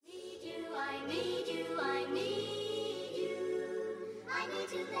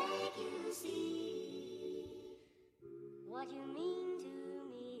to make you see what you mean to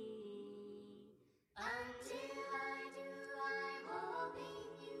me. Until I do, I'm hoping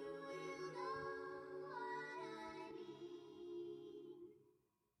you will know what I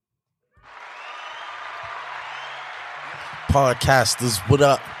mean. Podcasters, what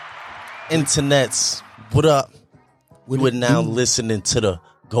up? Internets, what up? You are now listening to the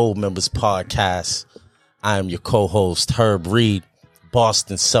Gold Members Podcast. I am your co-host, Herb Reed,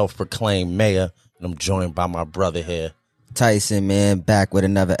 Boston's self-proclaimed mayor, and I'm joined by my brother here, Tyson, man, back with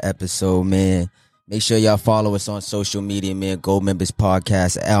another episode, man. Make sure y'all follow us on social media, man. Gold Members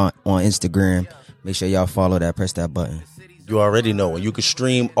Podcast out on Instagram. Make sure y'all follow that. Press that button. You already know. And you can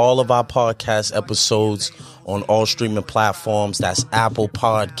stream all of our podcast episodes on all streaming platforms. That's Apple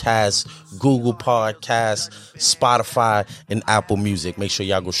Podcasts, Google Podcasts, Spotify, and Apple Music. Make sure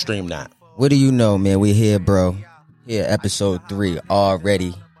y'all go stream that. What do you know, man? We here, bro. Here, episode 3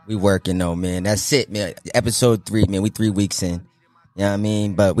 already. We working though, man. That's it, man. Episode 3, man. We 3 weeks in. You know what I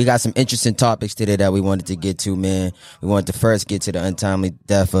mean? But we got some interesting topics today that we wanted to get to, man. We wanted to first get to the untimely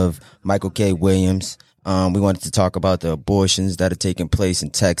death of Michael K. Williams. We wanted to talk about the abortions that are taking place in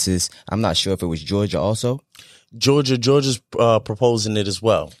Texas. I'm not sure if it was Georgia also. Georgia's proposing it as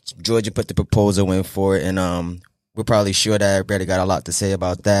well. Georgia put the proposal in for it, and we're probably sure that everybody got a lot to say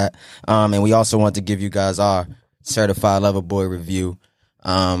about that. And we also want to give you guys our Certified Lover Boy review.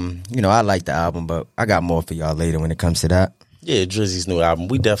 I like the album, but I got more for y'all later when it comes to that. Yeah, Drizzy's new album.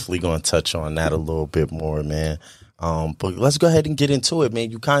 We definitely going to touch on that a little bit more, man. But let's go ahead and get into it, man.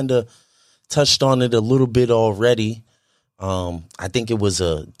 You kind of touched on it a little bit already. I think it was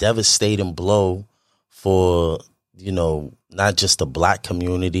a devastating blow for, not just the black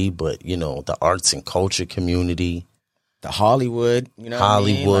community, but, the arts and culture community. The Hollywood,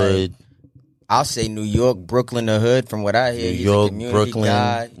 Hollywood. I'll say New York, Brooklyn, the hood. From what I hear, New York, he's a community Brooklyn,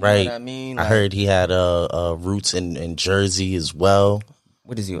 guy, right? You know what I mean? I heard he had roots in Jersey as well.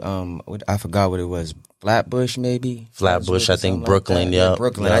 What is he? I forgot what it was. Flatbush, maybe. Flatbush, I think Brooklyn. Like yeah,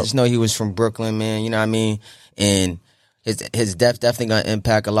 Brooklyn. Yep. I just know he was from Brooklyn, man. You know what I mean? And his death definitely gonna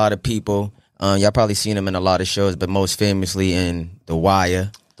impact a lot of people. Y'all probably seen him in a lot of shows, but most famously in The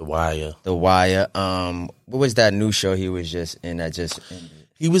Wire. The Wire. What was that new show he was just in that just ended?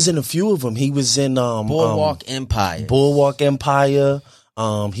 He was in a few of them. He was in Boardwalk Empire. Boardwalk Empire.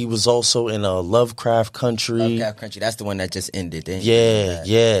 He was also in Lovecraft Country. Lovecraft Country. That's the one that just ended. Yeah.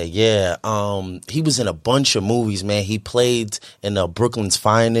 He was in a bunch of movies, man. He played in Brooklyn's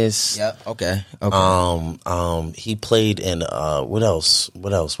Finest. Yep. Okay. He played in what else?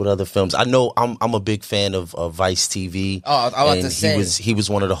 What other films? I know I'm a big fan of Vice TV. Oh, I was about to say he was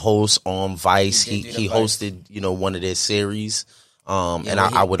one of the hosts on Vice. He hosted one of their series.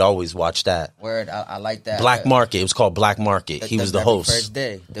 I I would always watch that. Word, I like that. Black Market. It was called Black Market. He was the host.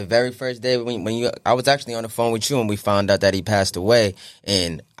 The very first day I was actually on the phone with you and we found out that he passed away.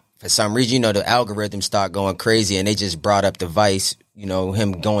 And for some reason, the algorithms start going crazy and they just brought up the Vice,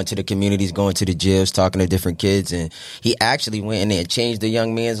 him going to the communities, going to the jails, talking to different kids. And he actually went in there and changed the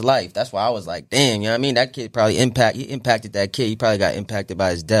young man's life. That's why I was like, damn, you know what I mean? That kid probably impacted that kid. He probably got impacted by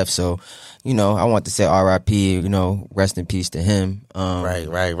his death. So, I want to say R.I.P., rest in peace to him.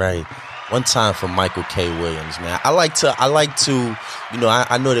 Right. One time for Michael K. Williams, man. I like to,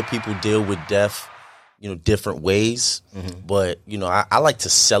 I know that people deal with death, different ways, but, I like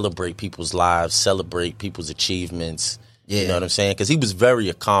to celebrate people's lives, celebrate people's achievements. Yeah. You know what I'm saying? Because he was very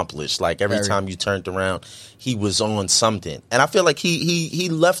accomplished. Like every time you turned around, he was on something. And I feel like he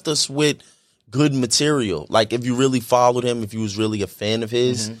left us with good material. Like if you really followed him, if you was really a fan of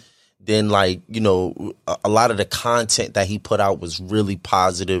his, then a lot of the content that he put out was really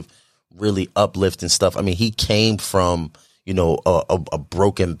positive, really uplifting stuff. I mean, he came from, a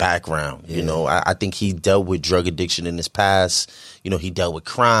broken background. Yeah. I think he dealt with drug addiction in his past. He dealt with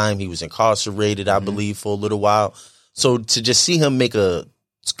crime. He was incarcerated, I believe, for a little while. So to just see him make a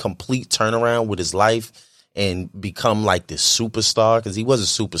complete turnaround with his life and become like this superstar, because he was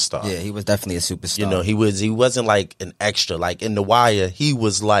a superstar. Yeah, he was definitely a superstar. He wasn't like an extra. Like in The Wire, he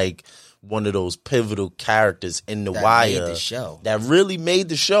was like one of those pivotal characters in The Wire that really made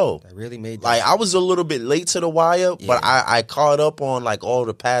the show. I was a little bit late to The Wire, but I caught up on like all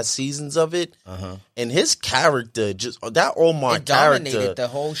the past seasons of it. And his character, just that Omar character, dominated the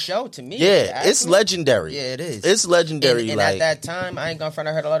whole show to me. Yeah, it's legendary. Yeah, it is. It's legendary. And at that time, I ain't gonna front.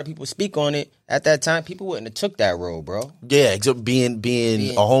 I heard a lot of people speak on it. At that time, people wouldn't have took that role, bro. Yeah, being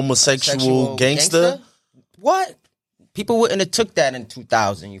a homosexual gangster. What? People wouldn't have took that in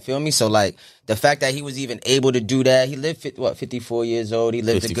 2000, you feel me? So, like, the fact that he was even able to do that, he lived, 54 years old, he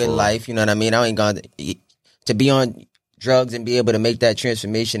lived 54. A good life, you know what I mean? I ain't gonna, to be on drugs and be able to make that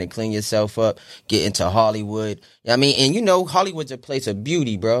transformation and clean yourself up, get into Hollywood. I mean, and you know, Hollywood's a place of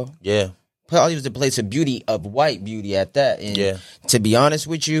beauty, bro. Yeah. Hollywood's a place of beauty, of white beauty at that. And Yeah. to be honest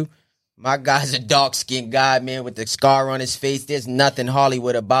with you, my guy's a dark-skinned guy, man, with the scar on his face. There's nothing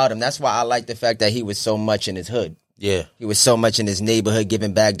Hollywood about him. That's why I like the fact that he was so much in his hood. Yeah. He was so much in his neighborhood,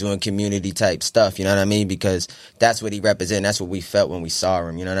 giving back, doing community type stuff. You know what I mean? Because that's what he represented. That's what we felt when we saw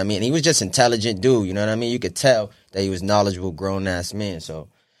him. You know what I mean? And he was just intelligent dude. You know what I mean? You could tell that he was knowledgeable, grown ass man. So,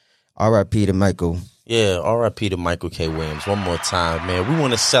 R.I.P. to Michael. Yeah, R.I.P. to Michael K. Williams. One more time, man. We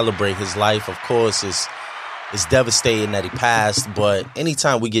want to celebrate his life. Of course, it's devastating that he passed, but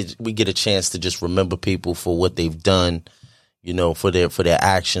anytime we get a chance to just remember people for what they've done, you know, for their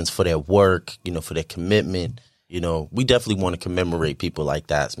actions, for their work, you know, for their commitment, you know, we definitely want to commemorate people like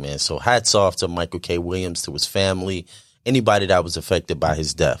that, man. So hats off to Michael K. Williams, to his family, anybody that was affected by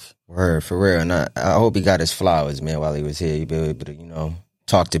his death. Word, for real. And I hope he got his flowers, man, while he was here. He'd be able to, you know,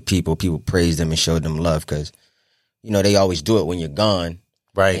 talk to people. People praised him and showed them love because, you know, they always do it when you're gone.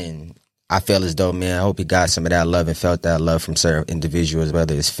 Right. And I feel as though, man, I hope he got some of that love and felt that love from certain individuals,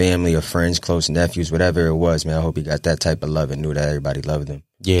 whether it's family or friends, close nephews, whatever it was, man. I hope he got that type of love and knew that everybody loved him.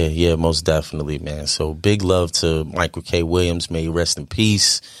 Yeah, most definitely, man. So big love to Michael K. Williams. May he rest in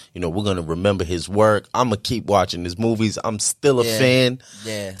peace. You know, we're going to remember his work. I'm going to keep watching his movies. I'm still a fan.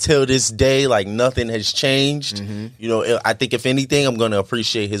 Yeah. Till this day, like nothing has changed. Mm-hmm. You know, I think if anything, I'm going to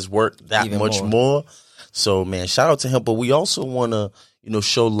appreciate his work that Even much more. So, man, shout out to him. But we also want to, you know,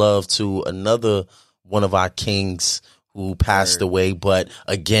 show love to another one of our kings who passed away. But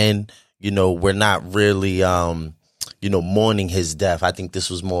again, you know, we're not really, you know, mourning his death. I think this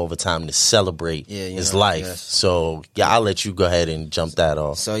was more of a time to celebrate his life. Yes. So, yeah, I'll let you go ahead and jump that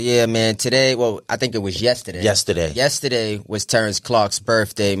off. So, yeah, man, today, well, I think it was yesterday. Yesterday was Terrence Clark's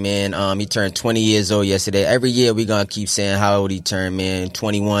birthday, man. He turned 20 years old yesterday. Every year we going to keep saying how old he turned, man.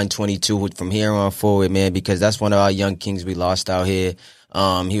 21, 22 from here on forward, man, because that's one of our young kings we lost out here.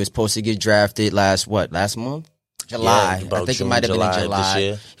 He was supposed to get drafted last month? July. Yeah, about I think June, it might have been in July July. this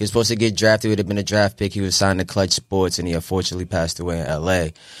year. He was supposed to get drafted. It would have been a draft pick. He was signed to Clutch Sports, and he unfortunately passed away in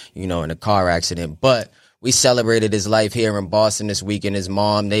L.A., you know, in a car accident. But we celebrated his life here in Boston this weekend. His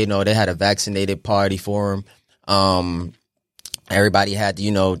mom, they had a vaccinated party for him. Everybody had,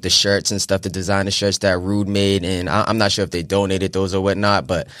 you know, the shirts and stuff, the designer shirts that Rude made. And I'm not sure if they donated those or whatnot,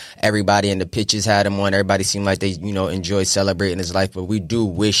 but everybody in the pictures had him on. Everybody seemed like they, you know, enjoyed celebrating his life. But we do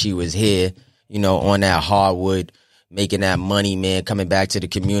wish he was here, you know, on that hardwood, making that money, man, coming back to the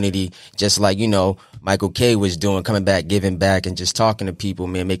community, just like, you know, Michael K was doing, coming back, giving back, and just talking to people,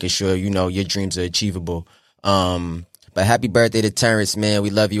 man, making sure, you know, your dreams are achievable. But happy birthday to Terrence, man. We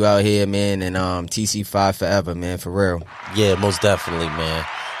love you out here, man, and TC5 forever, man, for real. Yeah, most definitely, man.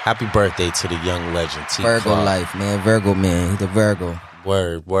 Happy birthday to the young legend, T. Virgo Clark. life, man. Virgo, man. He's a Virgo.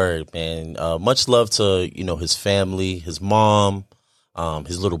 Word, man. Much love to, you know, his family, his mom,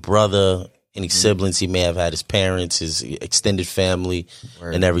 his little brother, any siblings he may have had, his parents, his extended family,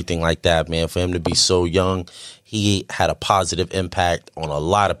 and everything like that, man. For him to be so young, he had a positive impact on a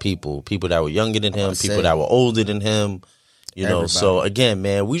lot of people that were younger than him, people that were older than him. You know, so again,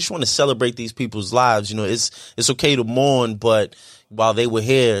 man, we just want to celebrate these people's lives. You know, it's okay to mourn, but while they were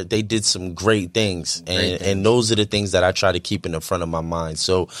here, they did some great things. And those are the things that I try to keep in the front of my mind.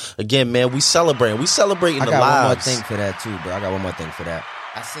 So again, man, we celebrating the lives. I got one more thing for that too, bro. I got one more thing for that.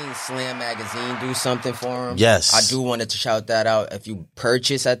 I seen Slam Magazine do something for him. Yes. I do want to shout that out. If you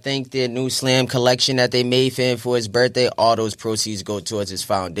purchase, I think, their new Slam collection that they made for him for his birthday, all those proceeds go towards his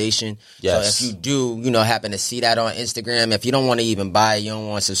foundation. Yes. So if you do, you know, happen to see that on Instagram, if you don't want to even buy it, you don't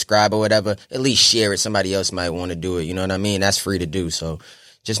want to subscribe or whatever, at least share it. Somebody else might want to do it. You know what I mean? That's free to do. So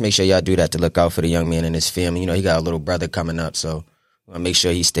just make sure y'all do that to look out for the young man and his family. You know, he got a little brother coming up, so we want to make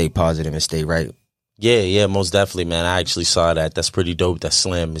sure he stay positive and stay right. Yeah, most definitely, man. I actually saw that. That's pretty dope that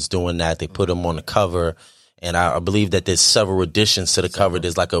Slim is doing that. They put him on the cover, and I believe that there's several additions to the cover.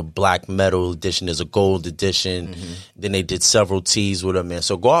 There's like a black metal edition. There's a gold edition. Then they did several tees with him, man.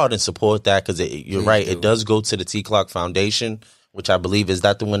 So go out and support that because you're right. It does go to the T. Clark Foundation, which I believe is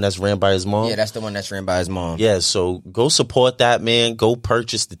that the one that's ran by his mom? Yeah, that's the one that's ran by his mom. Yeah, so go support that, man. Go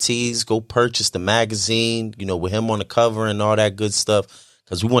purchase the tees. Go purchase the magazine, you know, with him on the cover and all that good stuff.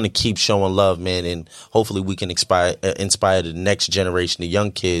 Because we want to keep showing love, man, and hopefully we can inspire the next generation of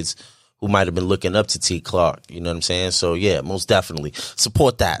young kids who might have been looking up to T. Clark. You know what I'm saying? So, yeah, most definitely.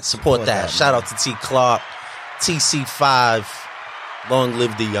 Support that. Support that. Shout out to T. Clark, TC5. Long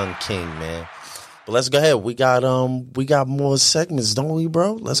live the young king, man. But let's go ahead. We got more segments, don't we,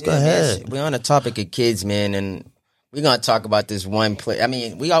 bro? Let's go ahead. We're on the topic of kids, man, and we're going to talk about this one place. I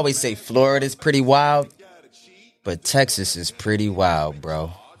mean, we always say Florida's pretty wild. but Texas is pretty wild,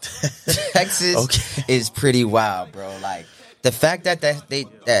 bro. Texas is pretty wild, bro. Like the fact that they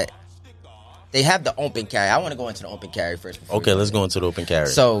have the open carry. I want to go into the open carry first. Okay, let's go into the open carry.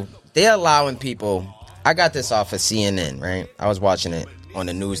 So they're allowing people. I got this off of CNN, right? I was watching it on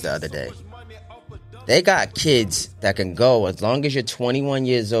the news the other day. They got kids that can go as long as you're 21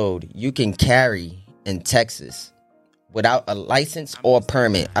 years old. You can carry in Texas without a license or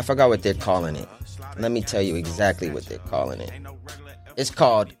permit. I forgot what they're calling it. Let me tell you exactly what they're calling it. It's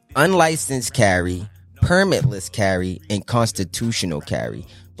called unlicensed carry, permitless carry, and constitutional carry.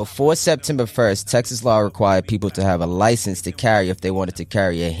 Before September 1st, Texas law required people to have a license to carry if they wanted to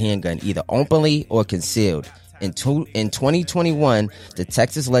carry a handgun, either openly or concealed. In 2021, the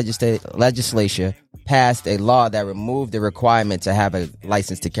Texas legislature passed a law that removed the requirement to have a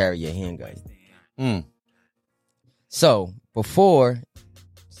license to carry a handgun. So before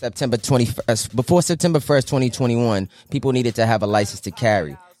September 1st, 2021, people needed to have a license to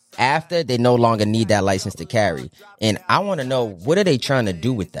carry. After, they no longer need that license to carry. And I want to know, what are they trying to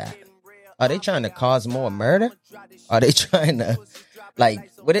do with that? Are they trying to cause more murder? Are they trying to,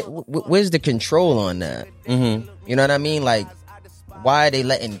 like, where's the control on that? Mm-hmm. You know what I mean? Like, why are they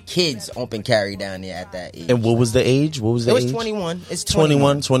letting kids open carry down there at that age? And what was the age? It was 21. It's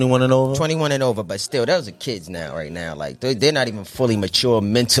 21 and over? 21 and over, but still, those are kids now, right now. Like, they're not even fully mature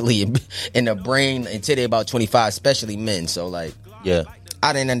mentally in the brain until they're about 25, especially men. So, like, yeah.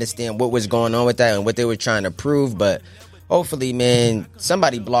 I didn't understand what was going on with that and what they were trying to prove, but hopefully, man,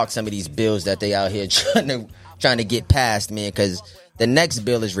 somebody block some of these bills that they out here trying to get passed, man, because the next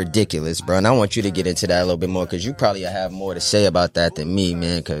bill is ridiculous, bro. And I want you to get into that a little bit more, because you probably have more to say about that than me,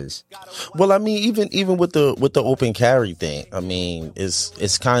 man. Because, well, I mean, even with the open carry thing, I mean,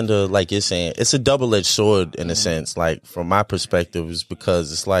 it's kind of like you're saying, it's a double-edged sword in a sense. Like, from my perspective, is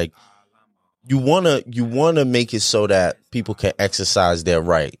because it's like, you wanna make it so that people can exercise their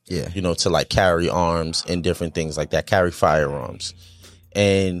right, to like carry arms and different things like that, carry firearms,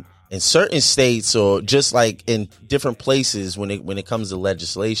 and in certain states or just like in different places when it comes to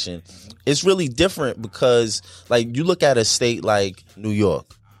legislation, it's really different because like you look at a state like New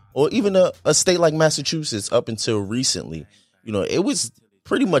York or even a state like Massachusetts up until recently, it was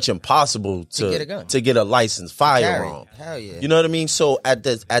pretty much impossible to get a licensed firearm. Hell yeah. You know what I mean? So at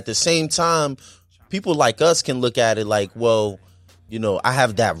the same time, people like us can look at it like, well, I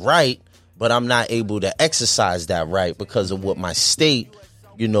have that right, but I'm not able to exercise that right because of what my state,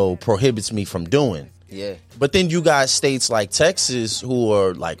 prohibits me from doing. Yeah. But then you got states like Texas who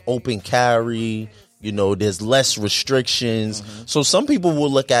are like open carry, there's less restrictions. Mm-hmm. So some people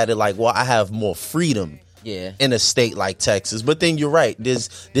will look at it like, well, I have more freedom. Yeah. In a state like Texas. But then you're right. There's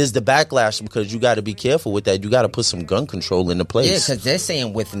the backlash because you got to be careful with that. You got to put some gun control into place. Yeah, because they're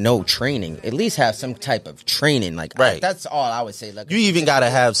saying with no training. At least have some type of training. Like, right. That's all I would say. Like, you even got to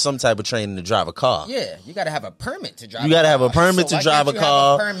have some type of training to drive a car. Yeah, you got to have a permit to drive a car. You got to have a permit to drive a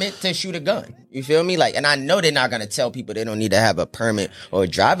car. Have a permit to shoot a gun. You feel me? Like, and I know they're not going to tell people they don't need to have a permit or a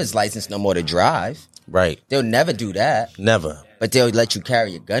driver's license no more to drive. Right. They'll never do that. Never. But they'll let you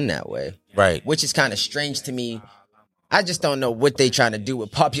carry a gun that way. Right. Which is kind of strange to me. I just don't know what they trying to do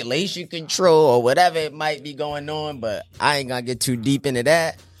with population control or whatever it might be going on, but I ain't gonna get too deep into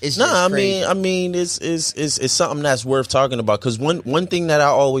that. It's just crazy. I mean, it's something that's worth talking about because one thing that I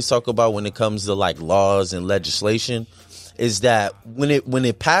always talk about when it comes to like laws and legislation is that when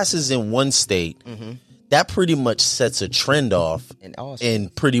it passes in one state, mm-hmm. that pretty much sets a trend off in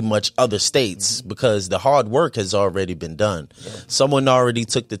pretty much other states mm-hmm. because the hard work has already been done. Yeah. Someone already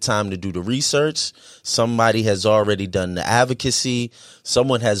took the time to do the research. Somebody has already done the advocacy.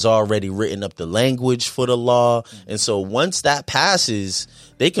 Someone has already written up the language for the law. Mm-hmm. And so once that passes,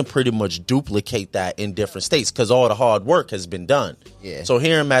 they can pretty much duplicate that in different states because all the hard work has been done. Yeah. So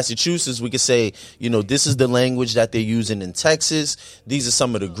here in Massachusetts, we could say, this is the language that they're using in Texas. These are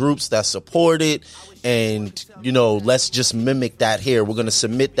some of the groups that support it. And, let's just mimic that here. We're going to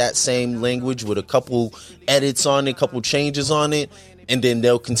submit that same language with a couple edits on it, a couple changes on it. And then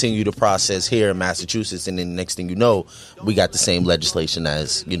they'll continue the process here in Massachusetts. And then the next thing you know, we got the same legislation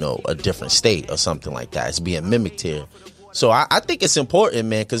as, a different state or something like that. It's being mimicked here. So I think it's important,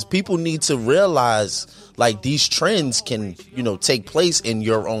 man, because people need to realize like these trends can, take place in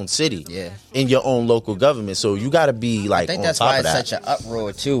your own city, in your own local government. So you got to be like, I think that's why it's such an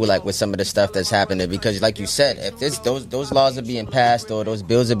uproar too, like with some of the stuff that's happening, because like you said, if those laws are being passed or those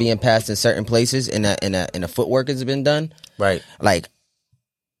bills are being passed in certain places and a footwork has been done, right? Like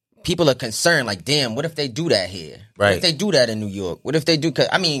people are concerned, like, damn, what if they do that here? Right? What if they do that in New York? What if they do? Cause,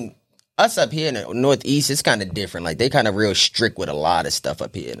 I mean, us up here in the Northeast, it's kind of different. Like they kind of real strict with a lot of stuff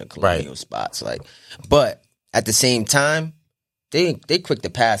up here in the colonial spots. Like, but at the same time, they quick to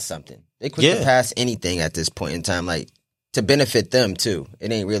pass something. They quick to pass anything at this point in time, like to benefit them too.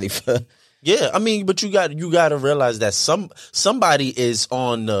 It ain't really for. Yeah, I mean, but you got to realize that somebody is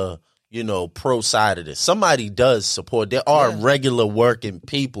on the pro side of this. Somebody does support. There are regular working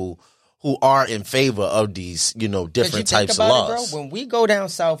people who are in favor of these different types of laws. Bro, when we go down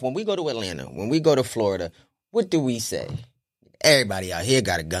south, when we go to Atlanta, when we go to Florida, what do we say? Everybody out here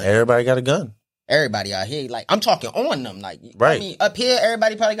got a gun. Everybody got a gun. Everybody out here, like, I'm talking on them. Like, right. I mean, up here,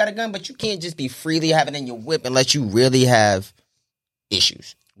 everybody probably got a gun, but you can't just be freely having it in your whip unless you really have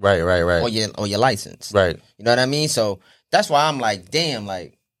issues. Right. Or your license. Right. You know what I mean? So that's why I'm like, damn,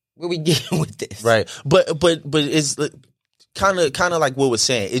 like, where we getting with this? Right. But it's kind of like what we're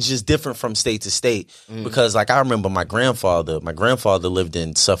saying. It's just different from state to state because, like, I remember my grandfather lived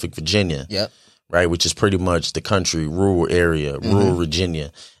in Suffolk, Virginia. Yep. Right, which is pretty much the country, rural area, rural Virginia.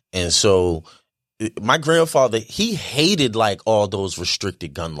 And so my grandfather, he hated like all those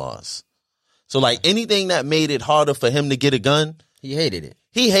restricted gun laws. So like anything that made it harder for him to get a gun, he hated it.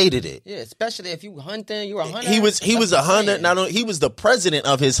 He hated it. Yeah, especially if you hunting, you were a hunter. He was a hunter. Not only, he was the president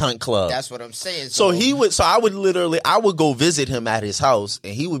of his hunt club. That's what I'm saying. So I would go visit him at his house,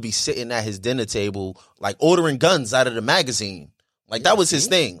 and he would be sitting at his dinner table, like ordering guns out of the magazine. Like that was his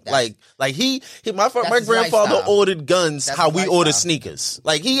thing. My grandfather ordered guns how we order sneakers.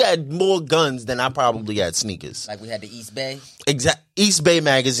 Like he had more guns than I probably had sneakers. Like we had the East Bay? East Bay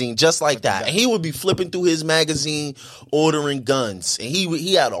magazine, just like that. And he would be flipping through his magazine, ordering guns. And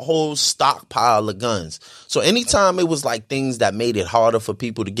he had a whole stockpile of guns. So anytime it was like things that made it harder for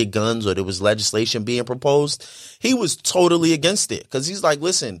people to get guns or there was legislation being proposed, he was totally against it. Because he's like,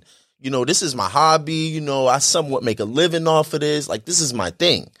 listen, this is my hobby. I somewhat make a living off of this. Like, this is my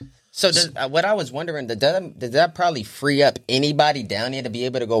thing. So what I was wondering, did that probably free up anybody down here to be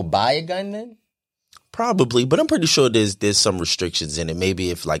able to go buy a gun then? Probably, but I'm pretty sure there's some restrictions in it.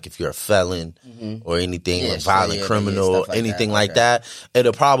 Maybe if you're a felon or anything, a violent criminal, anything like that,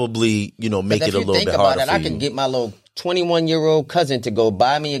 it'll probably, make it a little bit harder for you. I can get my little 21-year-old cousin to go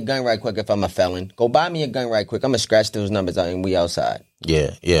buy me a gun right quick if I'm a felon. Go buy me a gun right quick. I'm going to scratch those numbers out and we outside.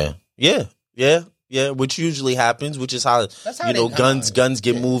 Yeah, which usually happens, which is how guns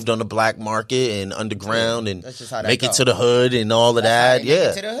get moved on the black market and underground and make it to the hood and all of that. Make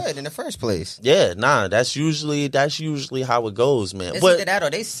it to the hood in the first place. Yeah, that's usually how it goes, man. It's either that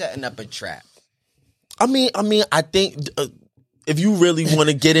or they setting up a trap. I mean, I think if you really want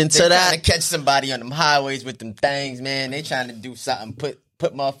to get into that, trying to catch somebody on them highways with them things, man. They trying to do something, put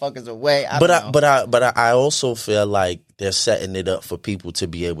motherfuckers away. But I also feel like they're setting it up for people to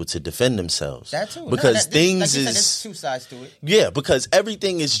be able to defend themselves. That too. Because there's two sides to it. Yeah, because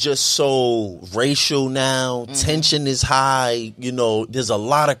everything is just so racial now. Tension is high. There's a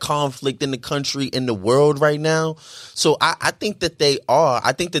lot of conflict in the country, in the world right now. So I think that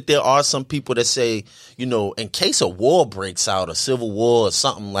I think that there are some people that say, in case a war breaks out, a civil war or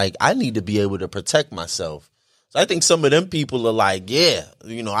something, like, I need to be able to protect myself. So I think some of them people are like,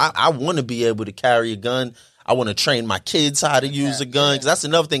 I want to be able to carry a gun. I want to train my kids how to use a gun. Because that's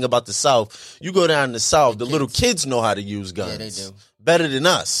another thing about the South. You go down in the South, the little kids know how to use guns. Yeah, they do. Better than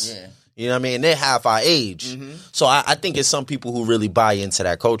us. Yeah. You know what I mean? They're half our age. So I think it's some people who really buy into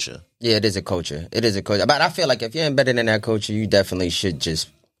that culture. Yeah, it is a culture. But I feel like if you're embedded in that culture, you definitely should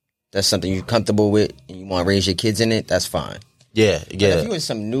that's something you're comfortable with and you want to raise your kids in it, that's fine. Yeah. But if you was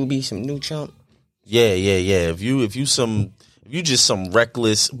some newbie, some new chump. Yeah. If you just some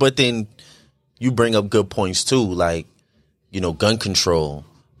reckless, but then you bring up good points too, like, gun control,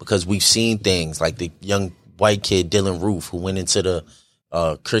 because we've seen things like the young white kid Dylan Roof who went into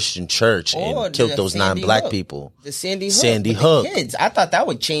the Christian church and killed those 9 black people. The Sandy Hook. Kids. I thought that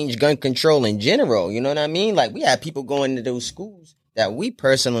would change gun control in general. You know what I mean? Like, we had people going to those schools that we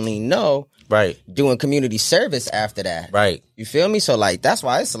personally know, right, doing community service after that. Right. You feel me? So like, that's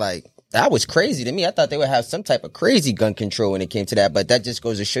why it's like, that was crazy to me. I thought they would have some type of crazy gun control when it came to that, but that just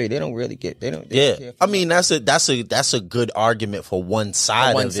goes to show you they don't really get. They don't care. I mean, that's a good argument for one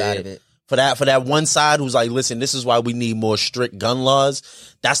side of it. For that one side who's like, listen, this is why we need more strict gun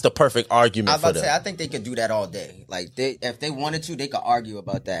laws. That's the perfect argument for them. I think they could do that all day. Like, if they wanted to, they could argue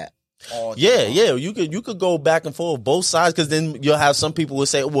about that. Yeah. You could go back and forth both sides, because then you'll have some people who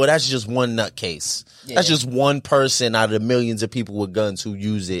say, well, that's just one nutcase. Yeah. That's just one person out of the millions of people with guns who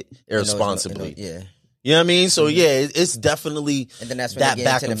use it irresponsibly. Yeah. You know what I mean? So it's definitely and then that's when that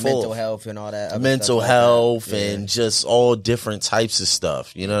back and forth. Mental health and all that. Mental health and just all different types of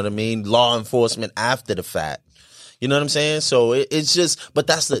stuff. You know what I mean? Law enforcement after the fact. You know what I'm saying? So it's just, but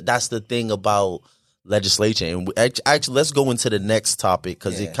that's the thing about legislation. And actually, let's go into the next topic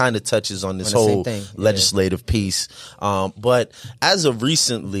because it kind of touches on this whole legislative piece. But as of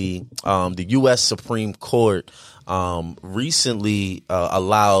recently, the U.S. Supreme Court recently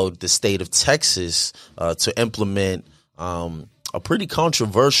allowed the state of Texas to implement a pretty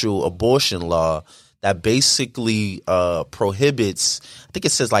controversial abortion law that basically prohibits, I think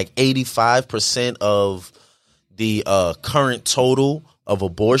it says like 85% of the current total of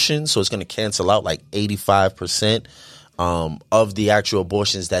abortion. So it's going to cancel out like 85% of the actual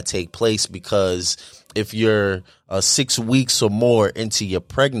abortions that take place, because if you're 6 weeks or more into your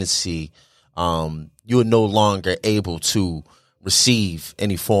pregnancy, you're no longer able to receive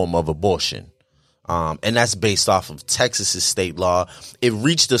any form of abortion. And that's based off of Texas's state law. It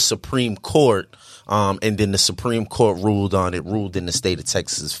reached the Supreme Court, and then the Supreme Court ruled in the state of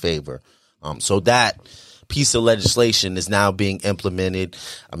Texas's favor. So that piece of legislation is now being implemented.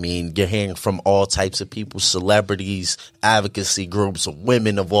 I mean, you're hearing from all types of people, celebrities, advocacy groups,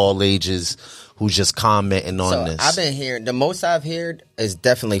 women of all ages who's just commenting on this. I've been hearing, the most I've heard is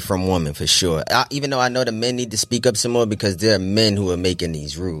definitely from women for sure. Even though I know the men need to speak up some more, because there are men who are making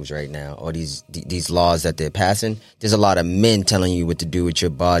these rules right now, or these laws that they're passing. There's a lot of men telling you what to do with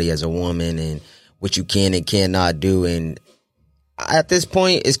your body as a woman and what you can and cannot do. And at this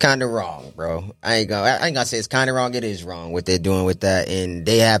point, it's kind of wrong, bro. I ain't gonna say it's kind of wrong. It is wrong what they're doing with that, and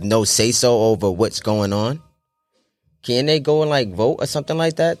they have no say so over what's going on. Can they go and like vote or something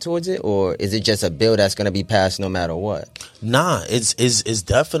like that towards it, or is it just a bill that's gonna be passed no matter what? Nah, it's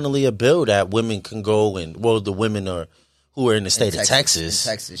definitely a bill that women can go and, well, the women who are in the state of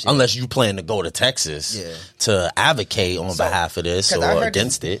Texas, unless you plan to go to Texas to advocate on behalf of this or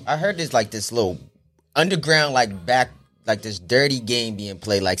against it. I heard there's like this little underground like this dirty game being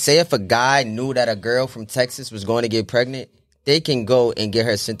played. Like, say if a guy knew that a girl from Texas was going to get pregnant, they can go and get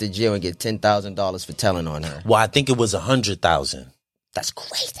her sent to jail and get $10,000 for telling on her. Well, I think it was 100,000. That's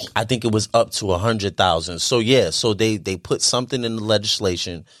crazy. I think it was up to 100,000. So yeah, so they put something in the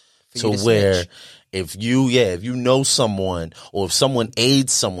legislation to where if you know someone, or if someone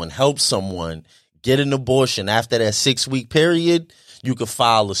aids someone, helps someone get an abortion after that 6-week period, you could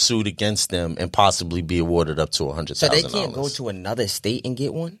file a suit against them and possibly be awarded up to $100,000. So they can't go to another state and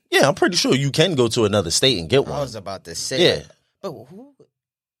get one? Yeah, I'm pretty sure you can go to another state and get one. I was about to say. Yeah. But who?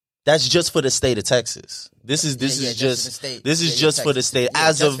 That's just for the state of Texas. This is just for the state.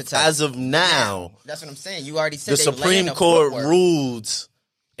 As of now. That's what I'm saying. You already said the Supreme Court ruled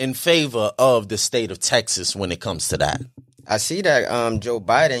in favor of the state of Texas when it comes to that. I see that Joe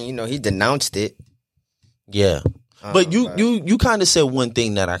Biden, he denounced it. Yeah. But you kind of said one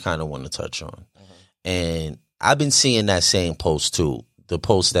thing that I kind of want to touch on. And I've been seeing that same post too. The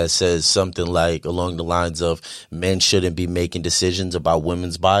post that says something like along the lines of men shouldn't be making decisions about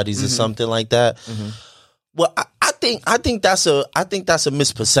women's bodies or something like that. Well, I think that's a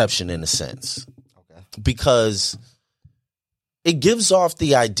misperception in a sense. Okay. Because it gives off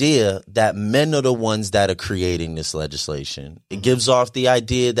the idea that men are the ones that are creating this legislation. It gives off the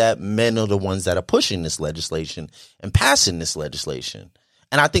idea that men are the ones that are pushing this legislation and passing this legislation.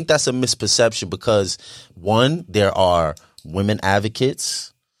 And I think that's a misperception because, one, there are women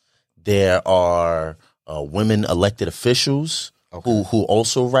advocates. There are women elected officials who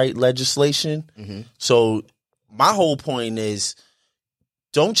also write legislation. So my whole point is,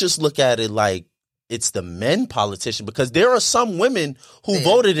 don't just look at it like it's the men politician, because there are some women who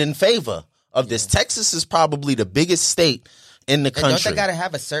voted in favor of this. Texas is probably the biggest state in the country. Don't they got to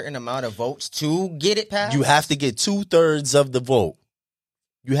have a certain amount of votes to get it passed? You have to get 2/3 of the vote.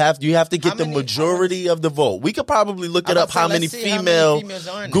 You have to get the majority of the vote. We could probably look it up. How many females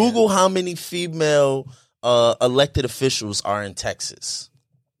are in Google there. How many female elected officials are in Texas?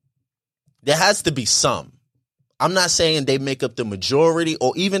 There has to be some. I'm not saying they make up the majority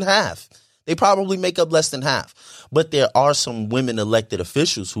or even half. They probably make up less than half. But there are some women elected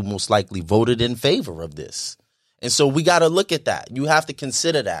officials who most likely voted in favor of this. And so we got to look at that. You have to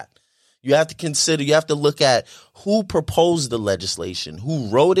consider that. You have to look at who proposed the legislation, who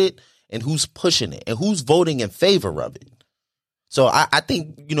wrote it, and who's pushing it, and who's voting in favor of it. So I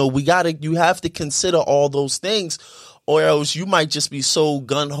think, you have to consider all those things, or else you might just be so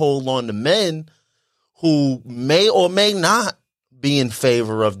gun-ho on the men who may or may not be in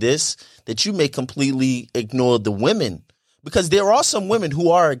favor of this that you may completely ignore the women, because there are some women who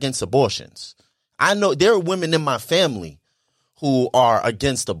are against abortions. I know there are women in my family who are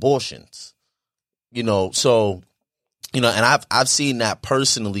against abortions, and I've seen that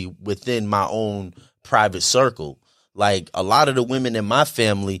personally within my own private circle. Like, a lot of the women in my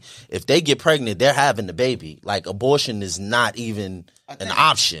family, if they get pregnant, they're having the baby. Like, abortion is not even an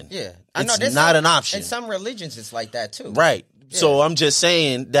option. Yeah. It's not an option. In some religions, it's like that, too. Right. Yeah. So I'm just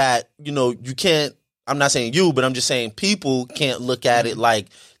saying that, you can't, I'm not saying you, but I'm just saying people can't look at it like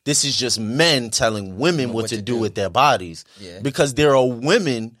this is just men telling women what to do with their bodies. Yeah. Because there are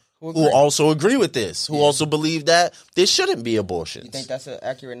women who also agree with this, who also believe that there shouldn't be abortions. You think that's an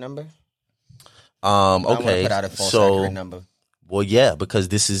accurate number? Okay. I want to put out a false accurate number. Well, yeah, because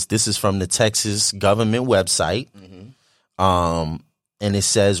this is from the Texas government website. And it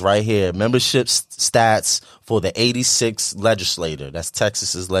says right here, membership stats for the 86th legislator. That's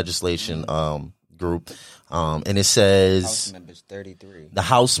Texas's legislation group. And it says House members 33. The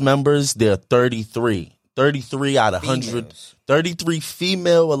House members, they're 33. 33 out of 100. Females. 33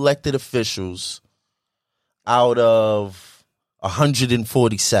 female elected officials out of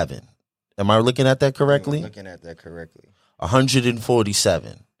 147. Am I looking at that correctly? I'm looking at that correctly.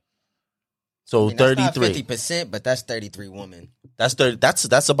 147. So 33. 50%, but that's 33 women. That's 30.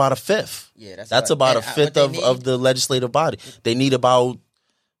 That's about a fifth. Yeah, that's about a fifth of the legislative body. They need about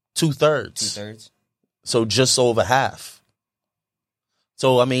 2/3. 2/3. So just over half.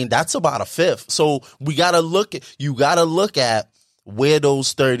 So I mean, that's about a fifth. So you gotta look at where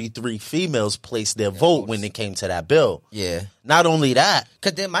those 33 females placed their vote when it came to that bill. Yeah. Not only that,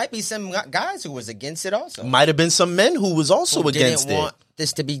 because there might be some guys who was against it also. Might have been some men who was also against didn't it. Want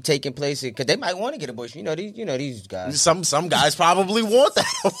this to be taking place because they might want to get abortion. These guys. Some guys probably want that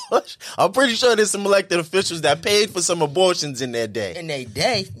abortion. I'm pretty sure there's some elected officials that paid for some abortions in their day.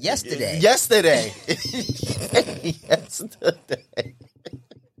 Yesterday. Yesterday. Yesterday.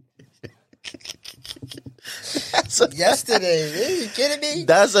 Are you kidding me?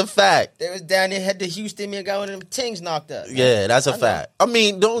 That's a fact. They was down there, had to Houston, and got one of them things knocked up. Man. Yeah, that's a fact. I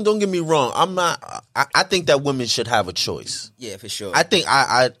mean, don't get me wrong. I'm not. I think that women should have a choice. Yeah, for sure. I think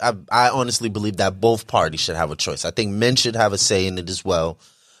I honestly believe that both parties should have a choice. I think men should have a say in it as well.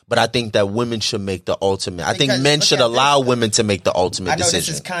 But I think that women should make the ultimate. I think men should allow women to make the ultimate decision. I know this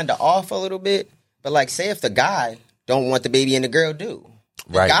is kind of off a little bit, but like, say if the guy don't want the baby and the girl do,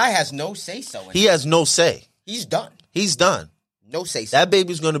 the guy has no say so. He has no say. He's done. He's done. No say so. That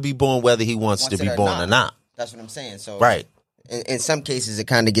baby's going to be born whether he wants to be born or not. That's what I'm saying. So right. In some cases, it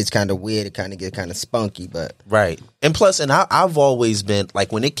kind of gets kind of weird. It kind of gets kind of spunky, but right. And plus, I've always been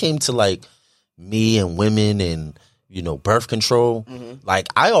like when it came to like me and women and birth control. Like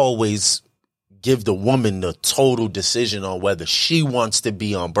I always give the woman the total decision on whether she wants to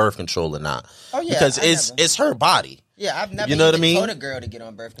be on birth control or not. Oh yeah, because it's her body. Yeah, I've never told a girl to get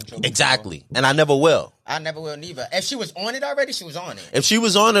on birth control. Exactly. And I never will. I never will neither. If she was on it already, she was on it. If she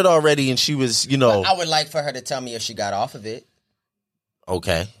was on it already and she was, But I would like for her to tell me if she got off of it.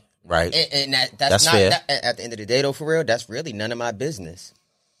 Okay. Right. And that's not fair. At the end of the day, though, for real, that's really none of my business.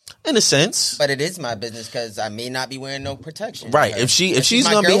 In a sense. But it is my business because I may not be wearing no protection. Right. If she's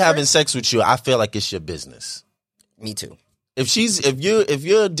going to be having sex with you, I feel like it's your business. Me too. If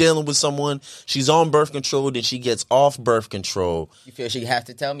you're dealing with someone, she's on birth control, then she gets off birth control. You feel she have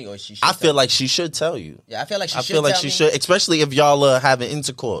to tell me, or she? I feel like she should tell you. Yeah, I feel like she. should, especially if y'all are having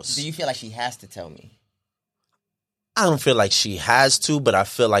intercourse. Do you feel like she has to tell me? I don't feel like she has to, but I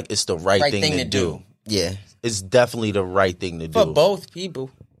feel like it's the right thing to do. Yeah, it's definitely the right thing to do for both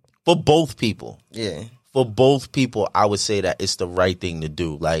people. For both people, yeah. For both people, I would say that it's the right thing to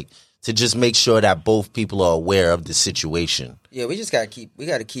do. Like. To just make sure that both people are aware of the situation. Yeah, we just gotta keep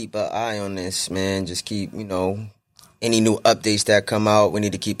an eye on this, man. Just keep, any new updates that come out, we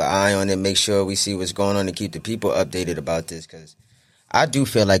need to keep an eye on it, make sure we see what's going on and keep the people updated about this. Because I do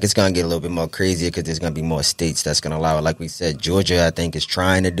feel like it's gonna get a little bit more crazier because there's gonna be more states that's gonna allow it. Like we said, Georgia, I think, is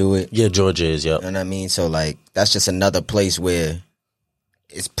trying to do it. Yeah, Georgia is. Yep. You know what I mean? So like, that's just another place where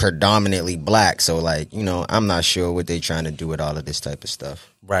it's predominantly black. So like, I'm not sure what they're trying to do with all of this type of stuff.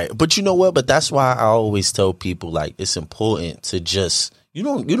 Right. But you know what? But that's why I always tell people like it's important to just you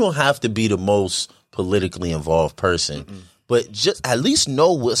don't have to be the most politically involved person, but just at least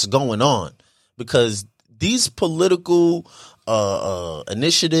know what's going on. Because these political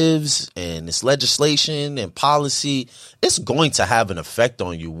initiatives and this legislation and policy, it's going to have an effect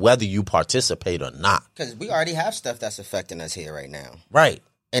on you whether you participate or not. Because we already have stuff that's affecting us here right now. Right.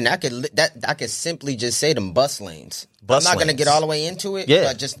 And I could simply just say them bus lanes. I'm not going to get all the way into it,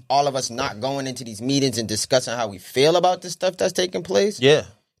 but just all of us not going into these meetings and discussing how we feel about the stuff that's taking place. Yeah.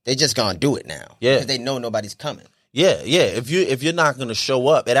 They just going to do it now. Yeah. Because they know nobody's coming. Yeah, yeah. If you're not going to show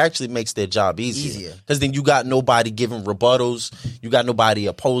up, it actually makes their job easier. Because then you got nobody giving rebuttals. You got nobody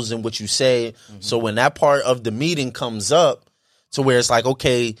opposing what you say. So when that part of the meeting comes up to where it's like,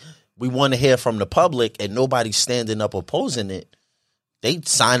 okay, we want to hear from the public and nobody's standing up opposing it, they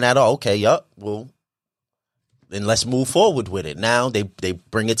sign that off. Okay, yup, well, then let's move forward with it. Now they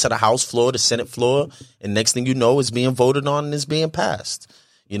bring it to the House floor, the Senate floor, and next thing you know, it's being voted on and it's being passed.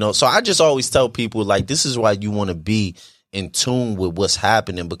 You know, so I just always tell people, like, this is why you want to be in tune with what's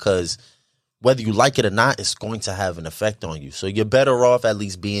happening, because whether you like it or not, it's going to have an effect on you. So you're better off at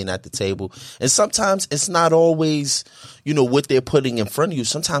least being at the table. And sometimes it's not always, you know, what they're putting in front of you.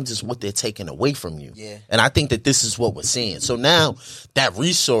 Sometimes it's what they're taking away from you. Yeah. And I think that this is what we're seeing. So now that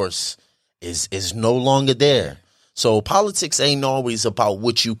resource is no longer there. So politics ain't always about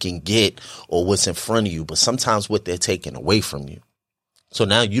what you can get or what's in front of you, but sometimes what they're taking away from you. So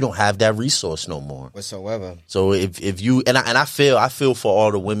now you don't have that resource no more whatsoever. So if you and I feel for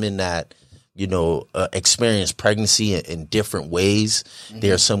all the women that, you know, experience pregnancy in different ways. Mm-hmm.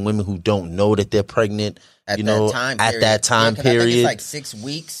 There are some women who don't know that they're pregnant at that time period. I think it's like 6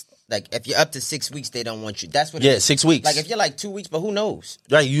 weeks. Like if you're up to 6 weeks, they don't want you. That's what. 6 weeks. Like if you're like 2 weeks, but who knows?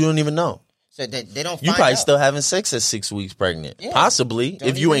 Right, you don't even know. So they don't. You probably still having sex at 6 weeks pregnant, possibly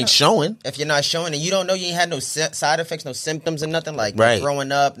if you ain't showing. If you're not showing and you don't know, you ain't had no side effects, no symptoms, or nothing like right.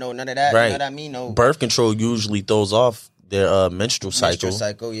 Throwing up, no none of that. Right. You know what I mean? No birth control usually throws off their menstrual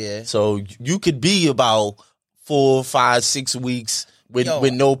cycle. Yeah. So you could be about 4, 5, 6 weeks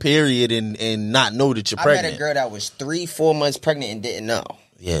with no period and not know that you're pregnant. I met a girl that was 3-4 months pregnant and didn't know.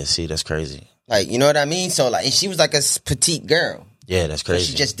 Yeah, see, that's crazy. Like, you know what I mean? So like, and she was like a petite girl. Yeah, that's crazy.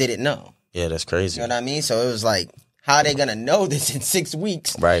 So she just didn't know. Yeah, that's crazy. You know what I mean? So it was like, how are they gonna know this in 6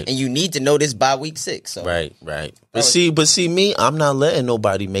 weeks? Right. And you need to know this by week 6. So. Right. But see, me, I'm not letting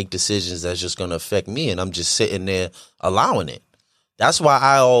nobody make decisions that's just gonna affect me, and I'm just sitting there allowing it. That's why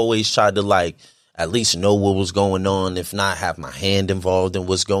I always tried to like at least know what was going on, if not have my hand involved in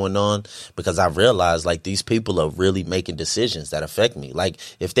what's going on, because I realized like these people are really making decisions that affect me. Like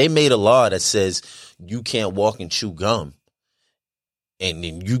if they made a law that says you can't walk and chew gum, and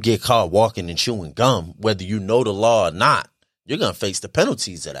then you get caught walking and chewing gum, whether you know the law or not, you're going to face the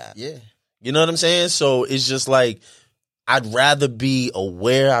penalties of that. Yeah. You know what I'm saying? So it's just like, I'd rather be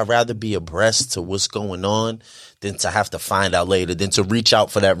aware, I'd rather be abreast to what's going on than to have to find out later, than to reach out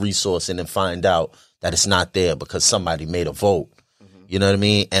for that resource and then find out that it's not there because somebody made a vote. Mm-hmm. You know what I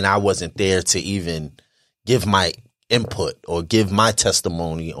mean? And I wasn't there to even give my input or give my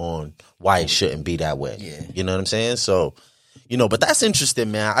testimony on why it shouldn't be that way. Yeah. You know what I'm saying? So, you know, but that's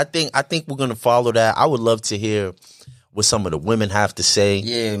interesting, man. I think we're gonna follow that. I would love to hear what some of the women have to say.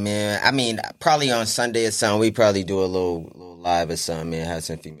 Yeah, man. I mean, probably on Sunday or something, we probably do a little live or something, man. Have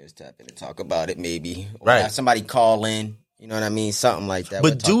some females tap in and talk about it, maybe. Or right. Have somebody call in. You know what I mean? Something like that.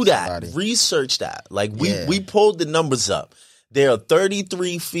 But do that. Research that. Like we pulled the numbers up. There are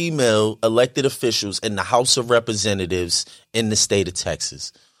 33 female elected officials in the House of Representatives in the state of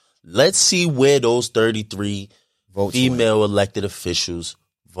Texas. Let's see where those 33 female elected officials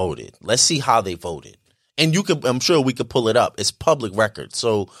voted. Let's see how they voted. And I'm sure we could pull it up. It's public record.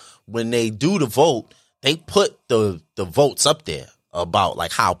 So when they do the vote, they put the votes up there about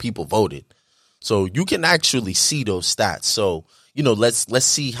like how people voted. So you can actually see those stats. So, you know, let's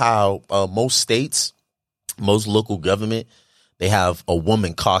see how most states, most local government, they have a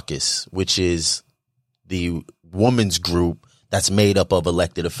woman caucus, which is the women's group that's made up of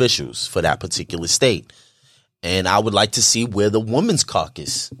elected officials for that particular state. And I would like to see where the Women's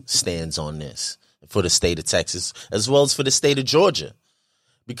Caucus stands on this for the state of Texas, as well as for the state of Georgia.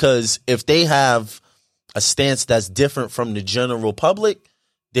 Because if they have a stance that's different from the general public,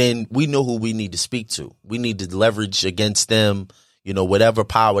 then we know who we need to speak to. We need to leverage against them, you know, whatever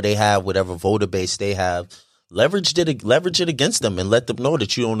power they have, whatever voter base they have, leverage it against them and let them know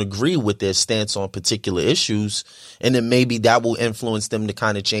that you don't agree with their stance on particular issues. And then maybe that will influence them to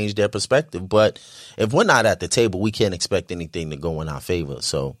kind of change their perspective. But if we're not at the table, we can't expect anything to go in our favor.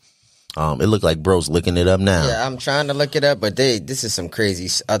 So it looked like bro's looking it up now. Yeah, I'm trying to look it up, but this is some crazy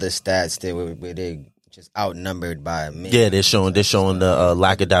other stats there where they just outnumbered by men. Yeah, they're showing the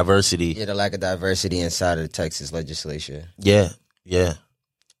lack of diversity. Yeah, the lack of diversity inside of the Texas legislature. Yeah.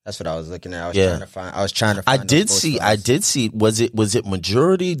 That's what I was looking at. I was trying to find. I did see. Was it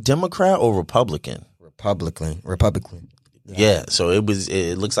majority Democrat or Republican? Republican. Yeah. So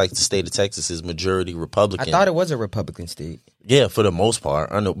it looks like the state of Texas is majority Republican. I thought it was a Republican state. Yeah, for the most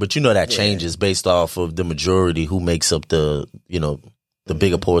part. I know, but you know that changes based off of the majority who makes up the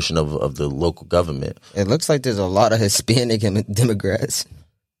bigger portion of the local government. It looks like there's a lot of Hispanic Democrats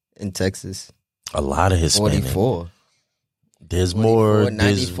in Texas. A lot of Hispanic. 44. There's more.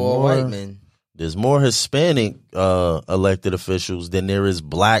 94 white men. There's more Hispanic elected officials than there is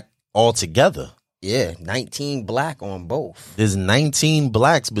black altogether. Yeah, 19 black on both. There's 19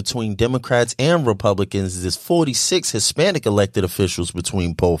 blacks between Democrats and Republicans. There's 46 Hispanic elected officials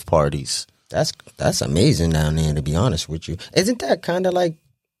between both parties. That's amazing down there, to be honest with you. Isn't that kind of like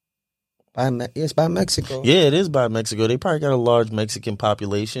it's by Mexico? Yeah, it is by Mexico. They probably got a large Mexican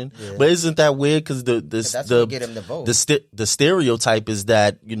population. Yeah. But isn't that weird? Because That's what get them to vote. the stereotype is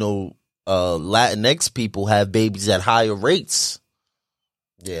that, you know, Latinx people have babies at higher rates.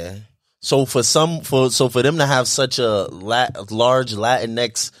 Yeah. So for them to have such a large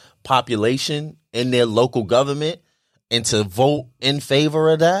Latinx population in their local government and to vote in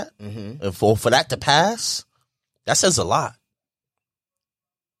favor of that, and for that to pass, that says a lot.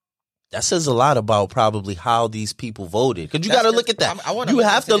 That says a lot about probably how these people voted. Because you got to look at that. You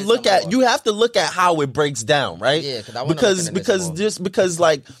have to look at how it breaks down, right? Yeah, because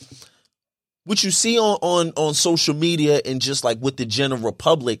like what you see on social media and just like with the general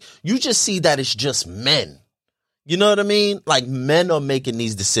public, you just see that it's just men. You know what I mean? Like men are making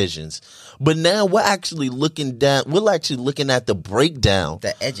these decisions. But now we're actually looking at the breakdown.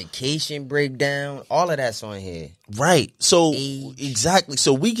 The education breakdown, all of that's on here. Right. So Age. exactly.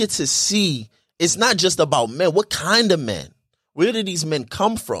 So we get to see it's not just about men. What kind of men? Where do these men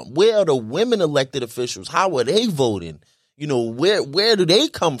come from? Where are the women elected officials? How are they voting? You know, where do they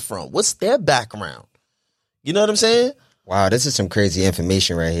come from? What's their background? You know what I'm saying? Wow, this is some crazy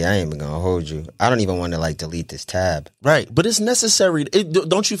information right here. I ain't even gonna hold you. I don't even want to like delete this tab. Right, but it's necessary.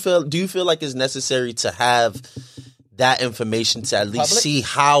 Do you feel like it's necessary to have that information to at least see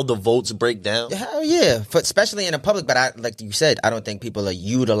how the votes break down? Hell yeah, especially in the public. But like you said, I don't think people are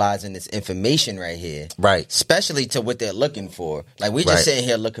utilizing this information right here. Right. Especially to what they're looking for. Like we just sitting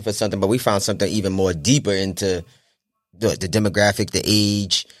here looking for something, but we found something even more deeper into the demographic, the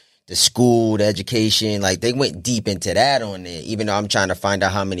age, the school, the education. Like they went deep into that on there, even though I'm trying to find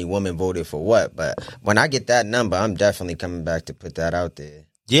out how many women voted for what. But when I get that number, I'm definitely coming back to put that out there.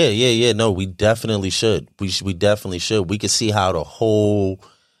 Yeah. No, we definitely should. We definitely should. We could see how the whole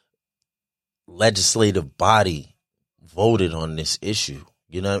legislative body voted on this issue.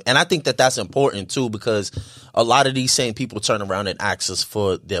 You know, and I think that that's important too, because a lot of these same people turn around and ask us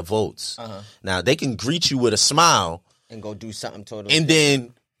for their votes. Now they can greet you with a smile and go do something totally and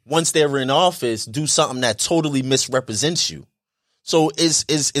then once they're in office, do something that totally misrepresents you. So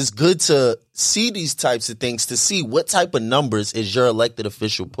it's good to see these types of things, to see what type of numbers is your elected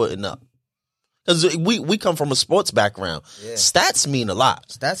official putting up. Because we come from a sports background. Yeah. Stats mean a lot.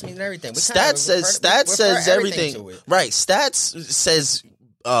 Stats mean everything. Stats says everything. Right. Stats says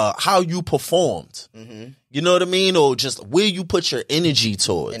how you performed. You know what I mean? Or just where you put your energy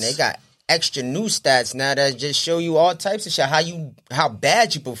towards. And they got extra new stats now that just show you all types of shit, how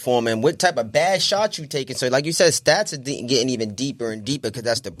bad you perform and what type of bad shots you taking. So like you said, stats are getting even deeper and deeper because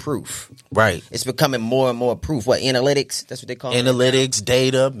that's the proof. Right. It's becoming more and more proof. What, analytics? That's what they call it. Analytics,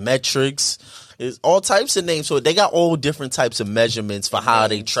 data, metrics. There's all types of names. So they got all different types of measurements for how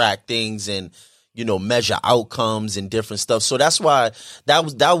they track things and, you know, measure outcomes and different stuff. So that's why that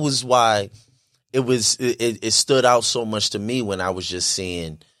was why it stood out so much to me when I was just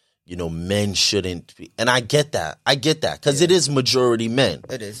seeing, you know, men shouldn't be. And I get that. Because it is majority men.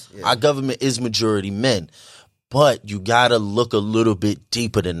 It is. Yeah. Our government is majority men. But you got to look a little bit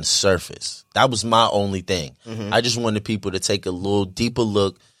deeper than the surface. That was my only thing. I just wanted people to take a little deeper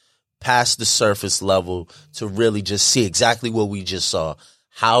look past the surface level to really just see exactly what we just saw.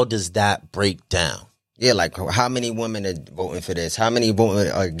 How does that break down? Yeah, like how many women are voting for this? How many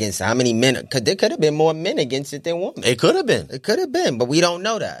voting against it? How many men? Because there could have been more men against it than women. It could have been. It could have been, but we don't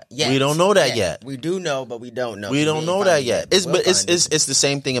know that yet. We don't know that yet. We do know, but we don't know. We don't know that yet. It's the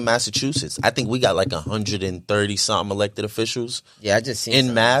same thing in Massachusetts. I think we got like 130 something elected officials. Yeah, I just seen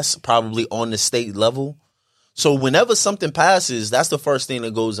in mass, probably on the state level. So whenever something passes, that's the first thing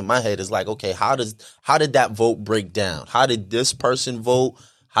that goes in my head is like, okay, how did that vote break down? How did this person vote?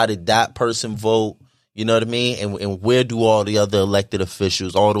 How did that person vote? You know what I mean? And where do all the other elected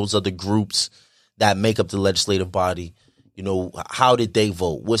officials, all those other groups that make up the legislative body, you know, how did they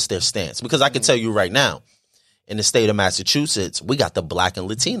vote? What's their stance? Because I can tell you right now, in the state of Massachusetts, we got the Black and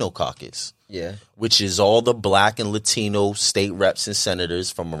Latino caucus. Yeah. Which is all the Black and Latino state reps and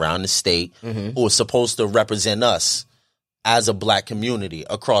senators from around the state who are supposed to represent us as a Black community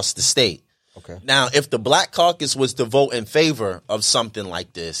across the state. Okay. Now, if the Black caucus was to vote in favor of something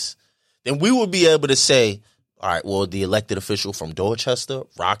like this, then we would be able to say, all right, well, the elected official from Dorchester,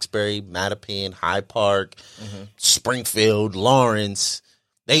 Roxbury, Mattapan, Hyde Park, Springfield, Lawrence,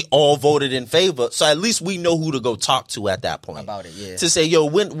 They all voted in favor. So at least we know who to go talk to at that point. About it, yeah. To say, yo,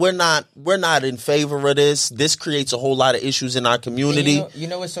 we're not in favor of this. This creates a whole lot of issues in our community. You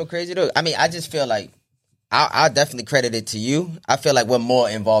know what's so crazy though? I mean, I just feel like I definitely credit it to you. I feel like we're more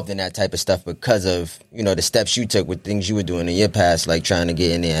involved in that type of stuff because of, you know, the steps you took with things you were doing in your past, like trying to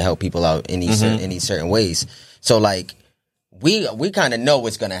get in there and help people out in these certain ways. So like we kind of know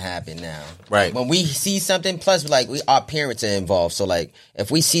what's gonna happen now, Right. When we see something, plus like our parents are involved. So like if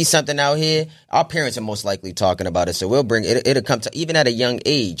we see something out here, our parents are most likely talking about it. So we'll bring it. It'll come to, even at a young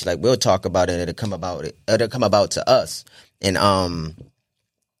age. Like we'll talk about it. It'll come about to us. And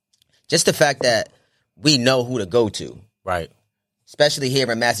just the fact that we know who to go to, Right. especially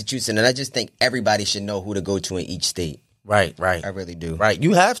here in Massachusetts. And I just think everybody should know who to go to in each state. Right. I really do. Right.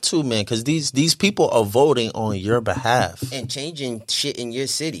 You have to, man, because these people are voting on your behalf. And changing shit in your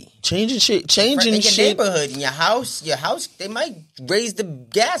city. Changing shit. In your neighborhood, in your house, they might raise the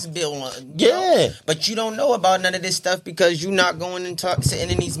gas bill. Yeah. But you don't know about none of this stuff because you're not going and sitting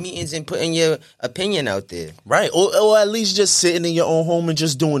in these meetings and putting your opinion out there. Right. Or at least just sitting in your own home and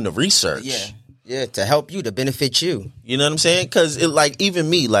just doing the research. Yeah, to help you, to benefit you. You know what I'm saying? Because it, like, even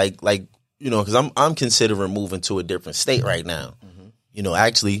me, like you know, because I'm considering moving to a different state right now. You know,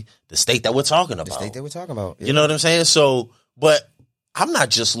 actually, the state that we're talking about. The state that we're talking about. Yeah. You know what I'm saying? So, but I'm not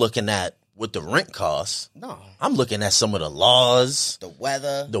just looking at what the rent costs. No. I'm looking at some of the laws, The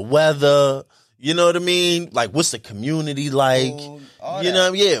weather. you know what I mean? Like, what's the community like? Food, all you that. know what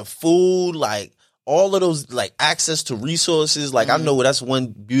I mean? Yeah, food, like, all of those, like, access to resources. Like, I know that's one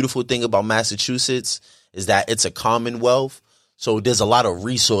beautiful thing about Massachusetts is that it's a commonwealth. So there's a lot of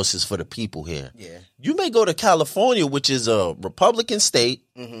resources for the people here. Yeah. You may go to California, which is a Republican state,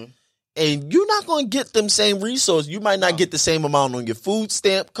 and you're not going to get them same resources. You might not get the same amount on your food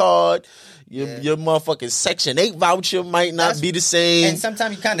stamp card. Your motherfucking Section 8 voucher might not be the same. And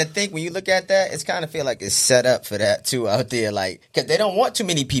sometimes you kind of think when you look at that, it's kind of feel like it's set up for that too out there. Like, because they don't want too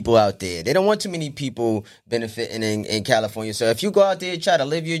many people out there. They don't want too many people benefiting in California. So if you go out there and try to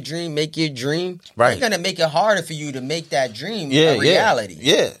live your dream, make your dream, Right. they're going to make it harder for you to make that dream Yeah, a reality.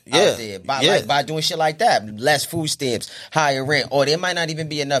 yeah, Out there. By doing shit like that. Less food stamps, higher rent. Or there might not even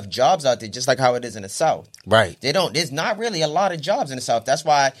be enough jobs out there, just like how it is in the South. Right. There's not really a lot of jobs in the South. That's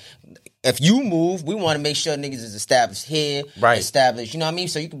why if you move, we want to make sure niggas is established here. Right. Established, you know what I mean?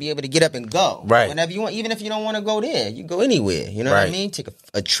 So you can be able to get up and go. Right. Whenever you want, even if you don't want to go there, you go anywhere. You know what I Right. mean? Take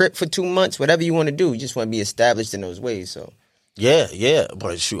a trip for 2 months, whatever you want to do. You just want to be established in those ways. So Yeah.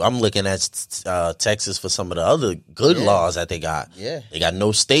 But shoot, I'm looking at Texas for some of the other good laws that they got. Yeah. They got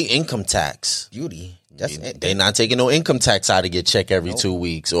no state income tax. beauty. That's They not taking no income tax out of your check every 2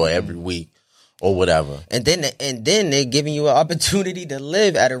 weeks or every week or whatever. And then they're giving you an opportunity to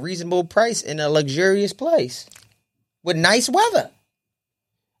live at a reasonable price in a luxurious place with nice weather.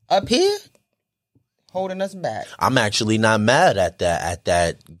 Up here, holding us back. I'm actually not mad at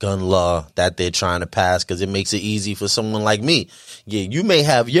that gun law that they're trying to pass because it makes it easy for someone like me. Yeah, you may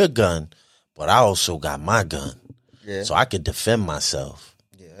have your gun, but I also got my gun. Yeah. So I could defend myself.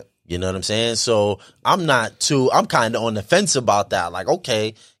 Yeah. You know what I'm saying? So I'm kind of on the fence about that. Like,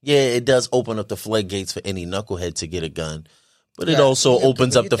 okay, yeah, it does open up the floodgates for any knucklehead to get a gun. But it Yeah, also yeah,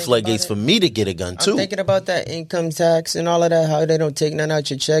 opens when up you the think floodgates about for it, me to get a gun too. I'm thinking about that income tax and all of that, how they don't take none out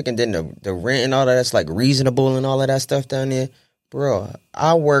your check, and then the rent and all of that's like reasonable and all of that stuff down there. Bro,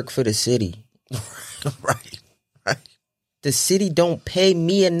 I work for the city. Right. The city don't pay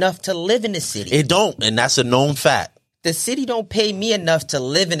me enough to live in the city. It don't, and that's a known fact. The city don't pay me enough to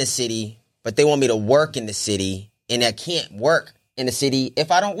live in the city, but they want me to work in the city, and I can't work in the city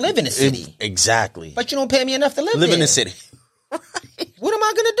if I don't live in the city. Exactly. But you don't pay me enough to live Live there. in the city. What am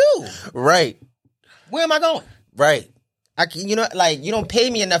I gonna do? Right. Where am I going? Right. You don't pay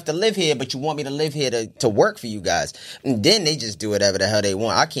me enough to live here, but you want me to live here to work for you guys. And then they just do whatever the hell they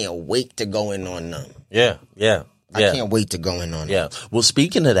want. I can't wait to go in on them. Yeah. I can't wait to go in on them. Yeah. Well,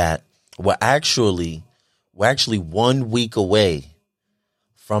 speaking of that, we're actually 1 week away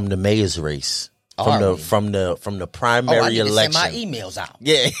from the mayor's race. From the primary I need election. to send my emails out.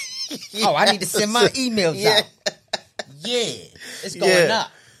 Yeah. Oh, I need to send my emails out. Yeah. It's going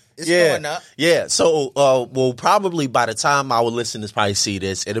up. It's going up. Yeah. So, well, probably by the time our listeners probably see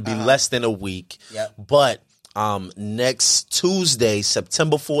this, it'll be less than a week. Yep. But next Tuesday,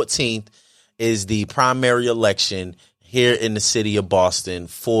 September 14th, is the primary election here in the city of Boston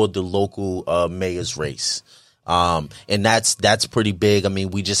for the local mayor's race. And that's pretty big. I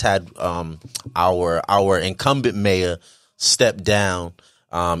mean, we just had our incumbent mayor step down.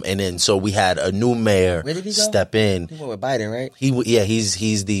 And then so we had a new mayor Where did he go? step in. He went with Biden, right?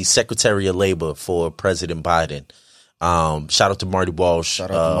 He's the Secretary of Labor for President Biden. Shout out to Marty Walsh, Shout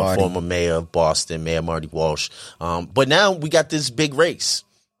out to Marty. former mayor of Boston, Mayor Marty Walsh. But now we got this big race.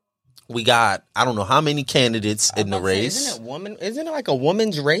 We got, I don't know how many candidates in the race. Isn't it like a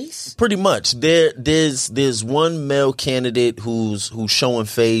woman's race? Pretty much. There's one male candidate who's showing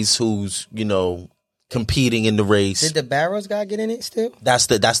face, who's, competing in the race. Did the Barrows guy get in it still? That's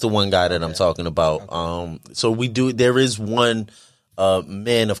the one guy that I'm talking about. So there is one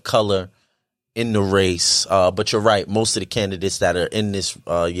man of color in the race, but you're right. Most of the candidates that are in this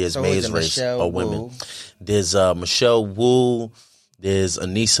year's mayor's race are women. Wu? There's Michelle Wu. There's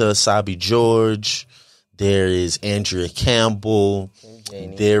Anissa Asabi George. There is Andrea Campbell.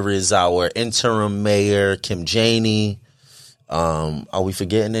 There is our interim mayor Kim Janey. Are we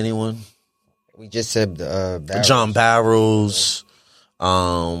forgetting anyone? We just said Barrows. John Barrows.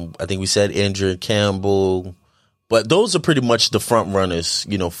 I think we said Andrea Campbell. But those are pretty much the front runners,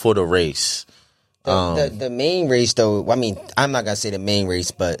 for the race. The main race, though, I mean, I'm not going to say the main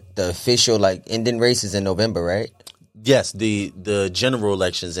race, but the official, ending race is in November, right? Yes, the general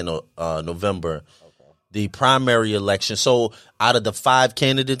elections in November. Okay. The primary election. So out of the 5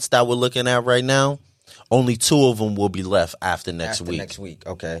 candidates that we're looking at right now, only 2 of them will be left after next week. Next week,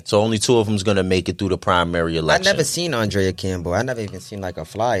 okay. So only 2 of them is going to make it through the primary election. I never seen Andrea Campbell. I never even seen her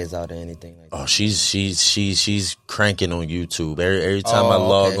flyers out or anything like that. Oh, she's cranking on YouTube. Every time I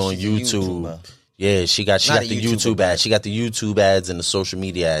log on YouTube. Yeah, she got the YouTube ads. She got the YouTube ads and the social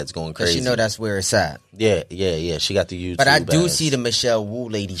media ads going crazy. She know that's where it's at. Yeah. She got the YouTube. But I do ads. see the Michelle Wu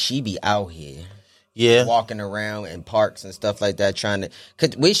lady. She be out here, walking around in parks and stuff like that, trying to.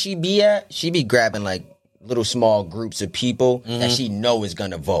 Cause where she be at? She be grabbing little small groups of people that she know is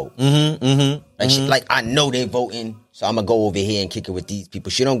gonna vote. I know they voting, so I'm gonna go over here and kick it with these people.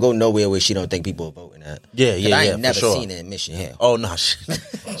 She don't go nowhere where she don't think people are voting at. Yeah. I ain't never seen her in Mission Hill. Oh no,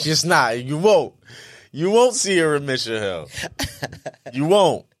 she's not. You won't see her in Mission Hill. You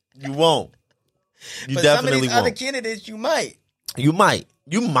won't. You but definitely some of these won't. other candidates, you might. You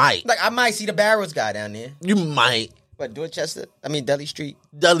might. I might see the Barrows guy down there. You might. But Dorchester? I mean Dudley Street.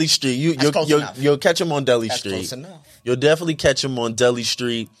 Dudley Street. You'll catch him on Dudley Street. Close enough. You'll definitely catch him on Dudley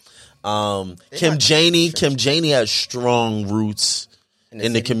Street. Kim Janey has strong roots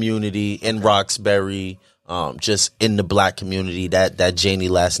in the community in Roxbury. Just in the black community, that Janey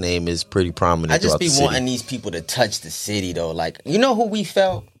last name is pretty prominent. I just be the wanting these people to touch the city though. You know who we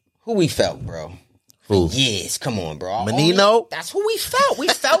felt? Who we felt, bro? Who? Yes, come on, bro. Menino? That's who we felt. We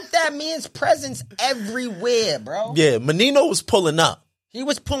felt that man's presence everywhere, bro. Yeah, Menino was pulling up. He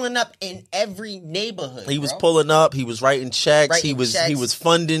was pulling up in every neighborhood. He was pulling up. He was writing checks. He was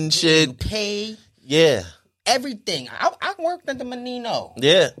funding shit. You pay. Yeah. Everything. I worked at the Menino.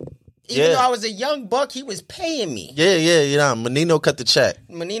 Yeah. Even though I was a young buck, he was paying me. Yeah. Menino cut the check.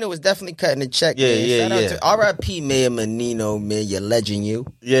 Menino was definitely cutting the check. Yeah, man. yeah, Shout out to R.I.P. Mayor Menino, man. You're legend, you.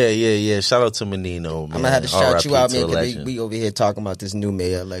 Yeah. Shout out to Menino, man. I'm gonna have to shout you out, man, because legend. we over here talking about this new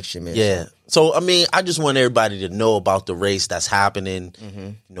mayor election, man. Yeah. So, I just want everybody to know about the race that's happening.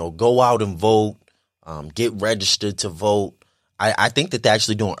 Mm-hmm. Go out and vote. Get registered to vote. I think that they're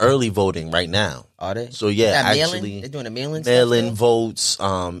actually doing early voting right now. Are they? So actually, mail-in? They're doing a mail-in mail-in votes,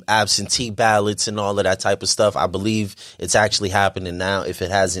 absentee ballots, and all of that type of stuff. I believe it's actually happening now, if it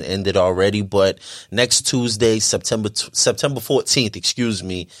hasn't ended already. But next Tuesday, September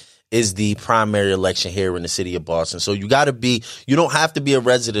 14th, is the primary election here in the city of Boston. So you don't have to be a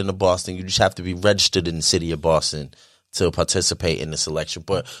resident of Boston. You just have to be registered in the city of Boston to participate in this election.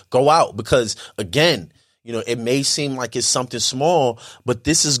 But go out, because again, it may seem like it's something small, but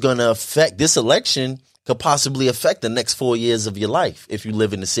this election could possibly affect the next 4 years of your life if you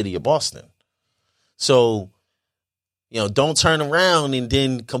live in the city of Boston. So, don't turn around and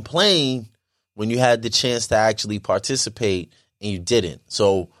then complain when you had the chance to actually participate and you didn't.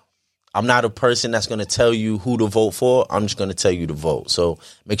 So I'm not a person that's going to tell you who to vote for. I'm just going to tell you to vote. So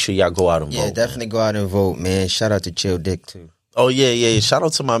make sure y'all go out and vote. Yeah, definitely go out and vote, man. Shout out to Chill Dick, too. Oh, yeah. Shout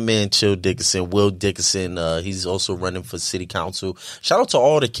out to my man, Chill Dickinson, Will Dickinson. He's also running for city council. Shout out to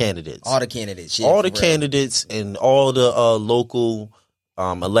all the candidates. All the candidates. Yeah, all the candidates and all the local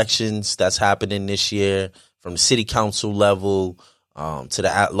elections that's happening this year, from the city council level to the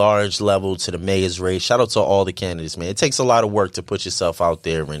at-large level to the mayor's race. Shout out to all the candidates, man. It takes a lot of work to put yourself out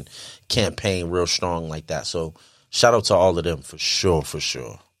there and campaign real strong like that. So shout out to all of them for sure.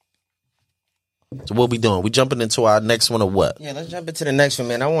 So what we doing? We jumping into our next one or what? Yeah, let's jump into the next one,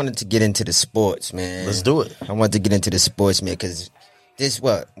 man. I wanted to get into the sports, man. Let's do it. I wanted to get into the sports, man, because this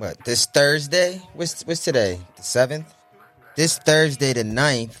this Thursday? What's today? The 7th? This Thursday, the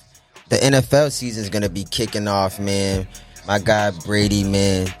 9th, the NFL season is going to be kicking off, man. My guy Brady,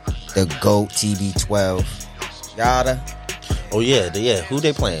 man, the GOAT, TB12. Gotta. Oh yeah, who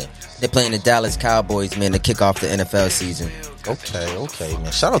they playing? They're playing the Dallas Cowboys, man, to kick off the NFL season. Okay,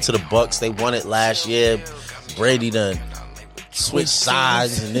 man. Shout out to the Bucks. They won it last year. Brady done switched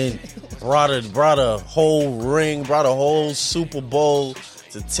sides and then brought a whole ring, brought a whole Super Bowl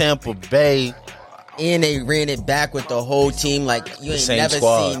to Tampa Bay. And they ran it back with the whole team. Like, you ain't never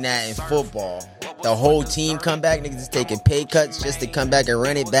squad. seen that in football. The whole team come back. Niggas is taking pay cuts just to come back and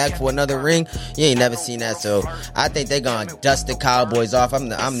run it back for another ring. You ain't never seen that. So I think they're going to dust the Cowboys off.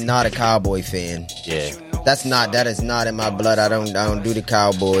 I'm not a Cowboy fan. Yeah. That is not in my blood. I don't do the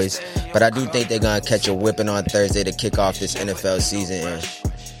Cowboys. But I do think they're going to catch a whipping on Thursday to kick off this NFL season.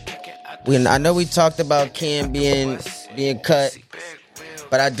 And I know we talked about Cam being cut.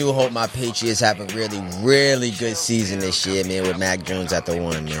 But I do hope my Patriots have a really, really good season this year, man, with Mac Jones at the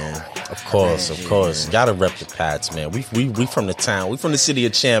one, man. Of course. Gotta rep the Pats, man. We from the town. We from the city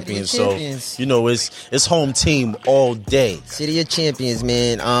of champions. So, you know, it's home team all day. City of champions,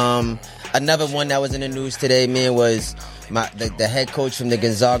 man. Another one that was in the news today, man, was the head coach from the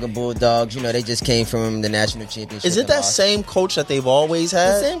Gonzaga Bulldogs. You know, they just came from the national championship. Is it that same coach that they've always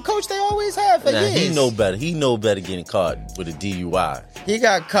had? The same coach they always had for years. He know better. He know better getting caught with a DUI. He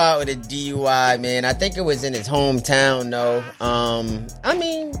got caught with a DUI, man. I think it was in his hometown, though. I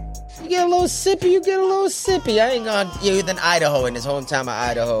mean, you get a little sippy. I ain't gonna. Yeah, he was in Idaho, in his hometown of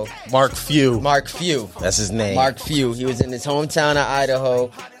Idaho. Mark Few. That's his name. Mark Few. He was in his hometown of Idaho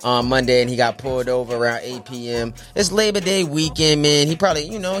on Monday, and he got pulled over around 8 p.m. It's Labor Day weekend, man. He probably,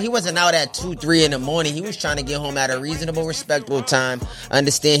 he wasn't out at 2, 3 in the morning. He was trying to get home at a reasonable, respectable time. I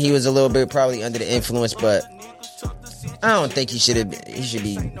understand he was a little bit probably under the influence, but I don't think he should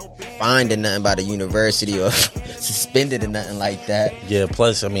be fined or nothing by the university or suspended or nothing like that. Yeah,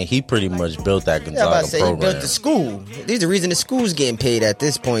 plus, I mean, he pretty much built that Gonzaga program. He built the school. There's the reason the school's getting paid at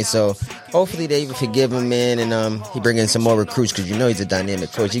this point. So hopefully they even forgive him, man, and he bring in some more recruits because he's a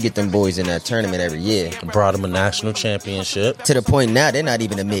dynamic coach. You get them boys in that tournament every year. Brought him a national championship. To the point now they're not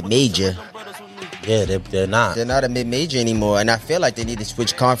even a mid-major. Yeah, they're not. They're not a mid-major anymore, and I feel like they need to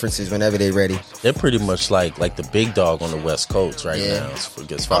switch conferences whenever they're ready. They're pretty much like the big dog on the West Coast right now. As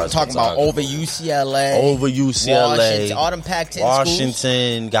far I'm as talking about over UCLA. Washington, all them Pac-10 Washington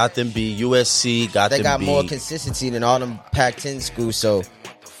schools. got them beat. USC They got more consistency than all them Pac-10 schools. So,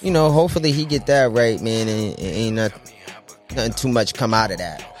 hopefully he get that right, man, and ain't nothing too much come out of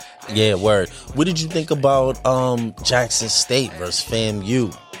that. Yeah, word. What did you think about Jackson State versus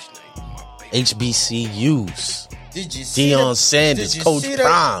FAMU? HBCUs. Did you see Deion Sanders, Coach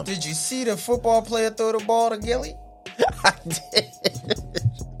Prime. Did you see the football player throw the ball to Gilly? I did.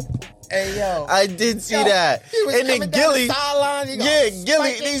 Hey, yo. I did see that. He was and then Gilly.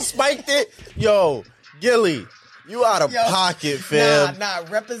 Gilly, he spiked it. Yo, Gilly, you out of pocket, fam. Nah,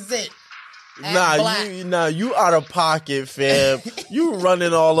 represent. You out of pocket, fam. You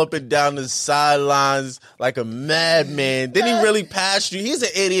running all up and down the sidelines like a madman. Then he really passed you. He's an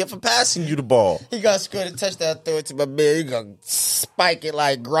idiot for passing you the ball. He got scored a touchdown, throw it to my man. He gonna spike it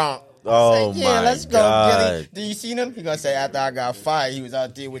like Gronk. Oh, my let's go, God. Gilly. Do you see him? He gonna say after I got fired, he was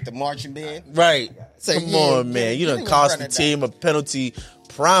out there with the marching band. Right. Say, Come on, man. You done cost the team a penalty.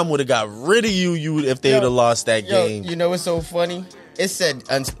 Prime would have got rid of you if they would have lost that game. You know what's so funny? It said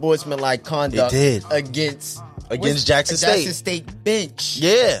unsportsmanlike conduct. It did. Against Jackson State. Jackson State bench.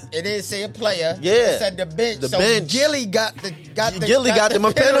 Yeah. It didn't say a player. Yeah. It said the bench. The so bench. Gilly got them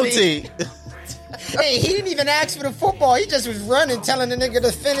a penalty. Hey, he didn't even ask for the football. He just was running, telling the nigga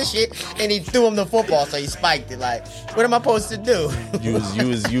to finish it, and he threw him the football, so he spiked it. Like, what am I supposed to do? You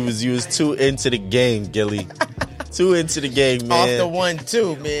was too into the game, Gilly. Too into the game, man. Off the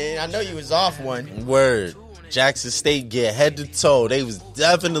 1-2, man. I know you was off one. Word. Jackson State get head to toe. They was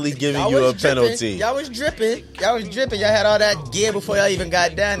definitely giving you a penalty. Y'all was dripping. Y'all had all that gear before y'all even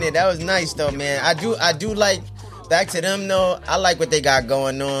got down there. That was nice though, man. I do like, back to them though, I like what they got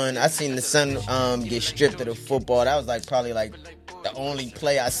going on. I seen the son get stripped of the football. That was probably the only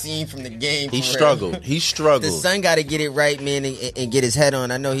play I seen from the game. He struggled. The son got to get it right, man, and get his head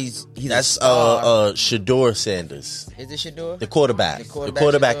on. I know he's That's Shedeur Sanders. Is it Shedeur? The quarterback. The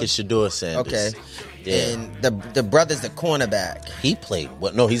quarterback is Shedeur Sanders. Okay. Yeah. And the brother's the cornerback. He played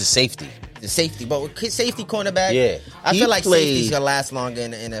what? No, he's a safety. The safety, but safety cornerback. Yeah. I feel like safety's gonna last longer in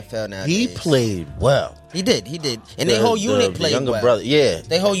the NFL now. He played well. He did. And their whole unit played younger well. Brother, yeah.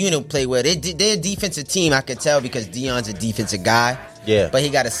 Their whole unit played well. They're a defensive team, I could tell, because Deion's a defensive guy. Yeah. But he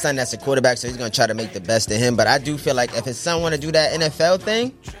got a son that's a quarterback, so he's gonna try to make the best of him. But I do feel like if his son want to do that NFL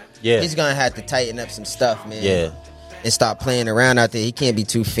thing, he's gonna have to tighten up some stuff, man. Yeah. And stop playing around out there. He can't be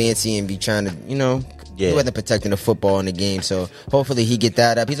too fancy and be trying to, He wasn't protecting the football in the game. So hopefully he get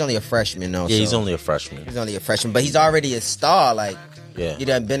that up. He's only a freshman though. Yeah, he's so only a freshman. he's only a freshman, but he's already a star. Like Yeah. he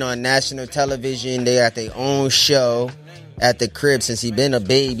done been on national television. They got their own show at the crib since he been a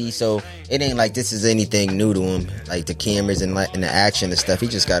baby. So it ain't like this is anything new to him. Like the cameras and the action and stuff. He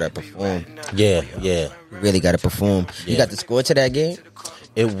just gotta perform. Yeah. He really gotta perform. You Yeah. got the score to that game?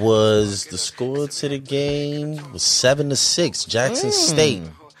 It was the score to the game was 7-6, Jackson State.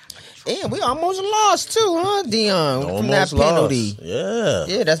 Damn, we almost lost too, huh, Dion? From that Almost penalty. lost. Yeah.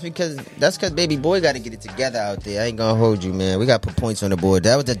 Yeah, that's because baby boy got to get it together out there. I ain't gonna hold you, man. We got to put points on the board.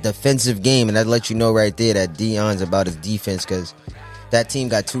 That was a defensive game, and that let you know right there that Dion's about his defense because that team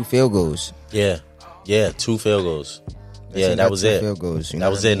got 2 field goals. Yeah, 2 field goals. Yeah, team that got was 2 it. field goals, you know That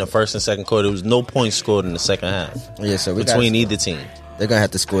was what I it in the first and second quarter. There was no points scored in the second half Yeah, so we between gotta, either team. they're gonna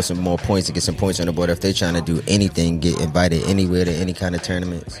have to score some more points to get some points on the board if they're trying to do anything, get invited anywhere to any kind of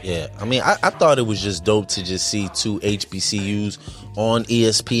tournaments. Yeah, I mean, I thought it was just dope to just see 2 HBCUs on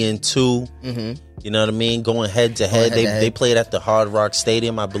ESPN2. Mm-hmm. You know what I mean? Going head to head. They played at the Hard Rock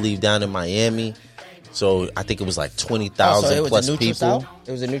Stadium, I believe, down in Miami. So I think it was like 20,000 So it was plus a neutral people. site?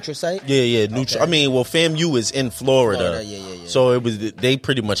 It was a neutral site? Yeah, neutral. Okay. I mean, well, FAMU is in Florida, Yeah. so it was they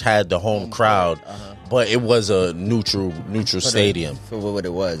pretty much had the home crowd, but it was a neutral stadium. For what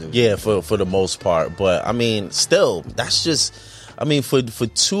it was. Yeah, for the most part. But I mean, still, that's just. I mean, for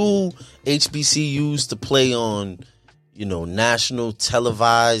 2 HBCUs to play on, national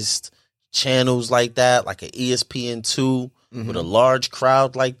televised channels like that, like an ESPN2 with a large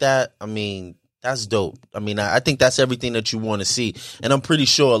crowd like that. I mean, that's dope. I mean, I think that's everything that you want to see, and I'm pretty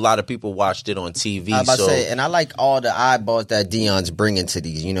sure a lot of people watched it on TV. I about to say, and I like all the eyeballs that Dion's bringing to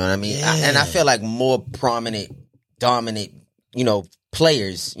these. You know what I mean? Yeah. And I feel like more prominent, dominant,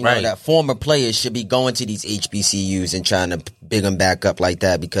 players, Right. that former players should be going to these HBCUs and trying to big them back up like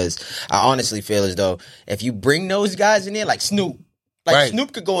that. Because I honestly feel as though if you bring those guys in there, like Snoop. Like Right.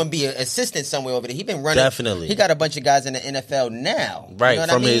 Snoop could go and be an assistant somewhere over there. He been running. Definitely. He got a bunch of guys in the NFL now. Right, You know what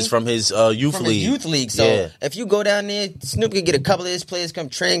from I mean? his from his youth From league. his youth league. So Yeah. if you go down there, Snoop can get a couple of his players come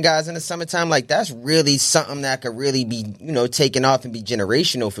train guys in the summertime. Like that's really something that could really be, taken off and be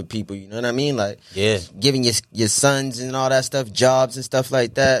generational for people. You know what I mean? Like Yeah. giving your sons and all that stuff jobs and stuff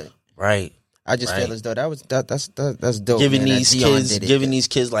like that. Right. I just Right. feel as though that's dope. Giving man, that these Dion kids, did it. giving these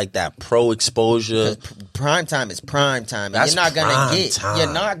kids like that pro exposure. Prime time is prime time. And That's you're not gonna prime get time.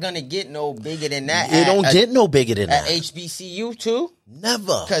 you're not gonna get no bigger than that. It don't get no bigger than at that. HBCU too.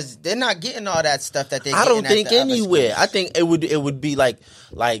 Never. Because they're not getting all that stuff that they. I don't think the other anywhere. schools. I think it would be like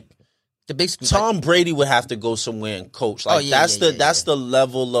the big schools. Tom Brady would have to go somewhere and coach. Like that's the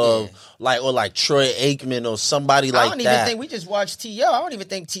level of like Troy Aikman or somebody I like don't that. even think we just watched T.O. I don't even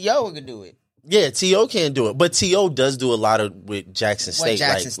think T.O. could do it. Yeah, T.O. can't do it, but T.O. does do a lot with Jackson State.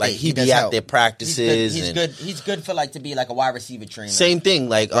 Jackson like State, he does be at help. their practices. He's and good. He's good for to be like a wide receiver trainer. Same thing,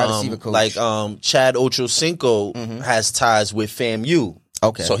 like Wide receiver coach. Chad Ochocinco has ties with FAMU.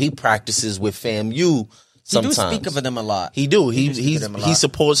 Okay. So he practices with FAMU He sometimes. do speak of them a lot. He do. He do speak of them a lot. He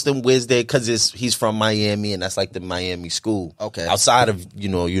supports them with there because he's from Miami and that's like the Miami school. Okay. Outside of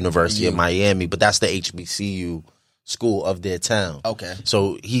University of Miami, but that's the HBCU school of their town. Okay.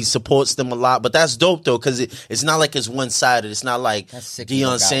 So he supports them a lot, but that's dope though because it's not like it's one sided. It's not like That's sick he don't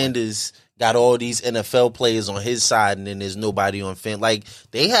Deion got Sanders got all these NFL players on his side and then there's nobody on fan. Like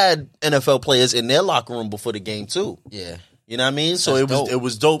they had NFL players in their locker room before the game too. Yeah. You know what I mean? So That's dope. it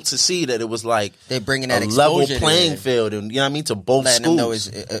was dope to see that it was like They bringing a that level exposure playing there. field, and you know what I mean, to both Letting them know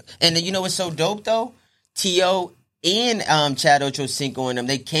schools. and you know what's so dope though? T.O. and Chad Ochocinco and them,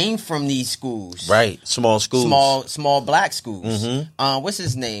 they came from these schools. Right, small schools. Small black schools. What's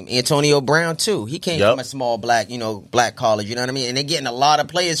his name? Antonio Brown too. He came Yep. from a small black college. You know what I mean? And they're getting a lot of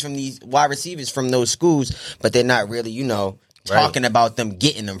players from these wide receivers from those schools, but they're not really, talking about them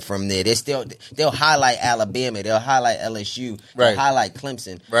getting them from there. They'll highlight Alabama. They'll highlight LSU. They'll Right. highlight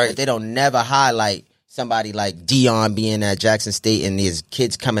Clemson. Right. But they don't never highlight somebody like Dion being at Jackson State and his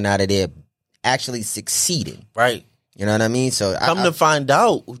kids coming out of there actually succeeding. Right. You know what I mean? So Come to find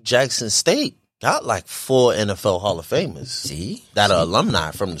out, Jackson State got like 4 NFL Hall of Famers see that are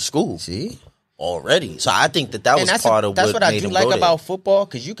alumni from the school already. So I think that was part of that's what what I made do him like go there. about football,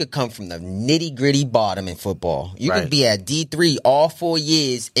 because you could come from the nitty gritty bottom in football. You Right. could be at D3 all 4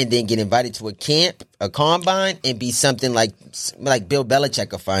 years and then get invited to a camp, a combine, and be something like Bill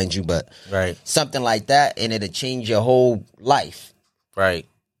Belichick will find you, but Right. something like that, and it'll change your whole life. Right.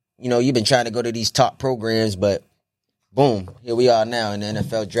 You've been trying to go to these top programs, but boom, here we are now in the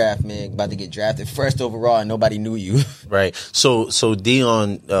NFL draft, man. About to get drafted first overall, and nobody knew you. Right. So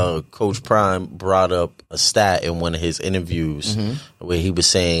Dion, Coach Prime brought up a stat in one of his interviews where he was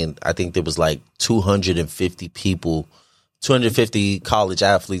saying, I think there was like 250 people, 250 college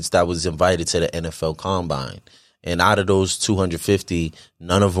athletes that was invited to the NFL Combine. And out of those 250,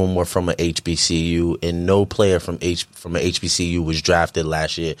 none of them were from an HBCU, and no player from an HBCU was drafted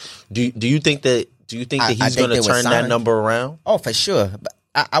last year. Do you think that he's going to turn that number around? Oh, for sure. But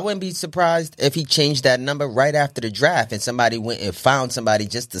I wouldn't be surprised if he changed that number right after the draft and somebody went and found somebody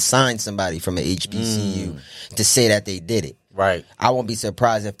just to sign somebody from an HBCU to say that they did it. Right. I won't be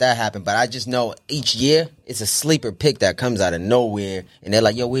surprised if that happened, but I just know each year it's a sleeper pick that comes out of nowhere, and they're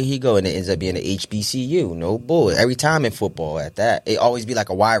like, yo, where he go? And it ends up being an HBCU. No bull. Every time in football at that. It always be like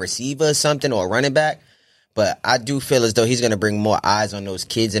a wide receiver or something or a running back. But I do feel as though he's going to bring more eyes on those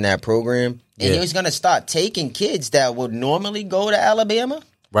kids in that program. And he's going to start taking kids that would normally go to Alabama.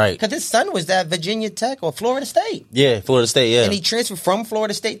 Right. Because his son was at Virginia Tech or Florida State. Yeah, Florida State, yeah. And he transferred from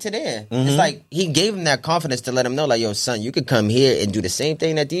Florida State to there. It's like he gave him that confidence to let him know, like, yo, son, you could come here and do the same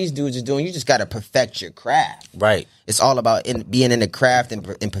thing that these dudes are doing. You just got to perfect your craft. Right. It's all about being in the craft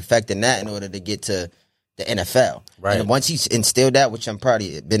and perfecting that in order to get to the NFL. Right. And once he's instilled that, which I'm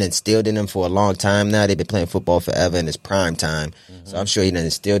probably been instilled in him for a long time now, they've been playing football forever in his prime time. So I'm sure he done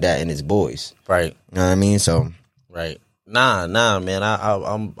instilled that in his boys. Right. You know what I mean? So. Right. Nah, man.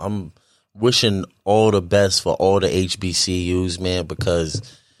 I'm wishing all the best for all the HBCUs, man, because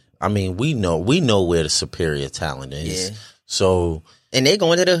I mean we know where the superior talent is. Yeah. So and they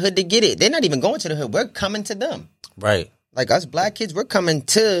going to the hood to get it. They're not even going to the hood. We're coming to them. Right. Like us black kids, we're coming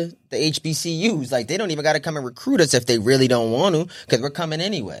to the HBCUs. Like they don't even got to come and recruit us if they really don't want to, because we're coming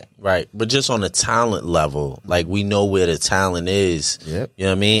anyway. Right. But just on a talent level, like we know where the talent is. Yep. You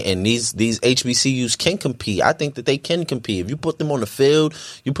know what I mean? And these HBCUs can compete. I think that they can compete. If you put them on the field,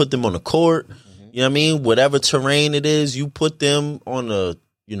 you put them on the court, you know what I mean? Whatever terrain it is, you put them on a,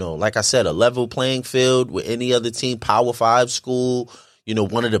 like I said, a level playing field with any other team, Power 5 school,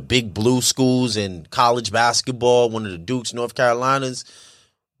 one of the big blue schools in college basketball, one of the Dukes, North Carolinas,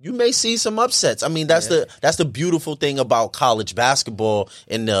 you may see some upsets. I mean, that's the beautiful thing about college basketball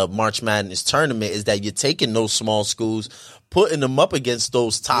in the March Madness tournament is that you're taking those small schools, putting them up against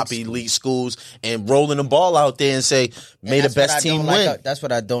those top elite schools and rolling the ball out there and say, may the best team win. That's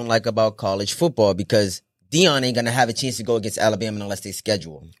what I don't like about college football, because Dion ain't gonna have a chance to go against Alabama unless they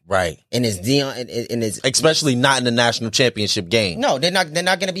schedule him. Right. And it's Dion and it's especially not in the national championship game. No, they're not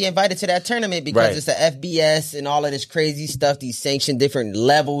gonna be invited to that tournament because it's the FBS and all of this crazy stuff, these sanctioned different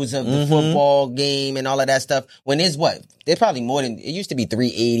levels of the football game and all of that stuff. When it's they're probably more than, it used to be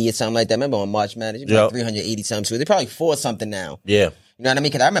 380 or something like that. Remember on March Madness, it was like 380 something. So they're probably 4 something now. Yeah. You know what I mean?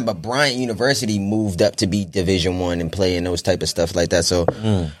 Because I remember Bryant University moved up to be Division I and play in those type of stuff like that. So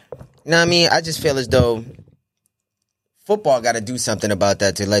you know what I mean? I just feel as though football got to do something about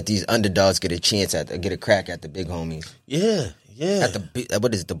that to let these underdogs get a chance get a crack at the big homies. Yeah, yeah. At the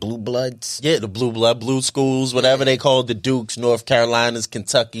what is it, the blue bloods? Yeah, the blue schools, whatever they call the Dukes, North Carolinas,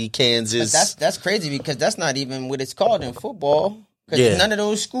 Kentucky, Kansas. But that's crazy because that's not even what it's called in football. Because none of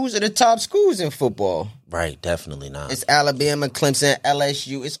those schools are the top schools in football. Right, definitely not. It's Alabama, Clemson,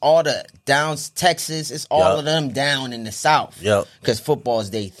 LSU. It's all the downs, Texas. It's all of them down in the South. Yep. Because football is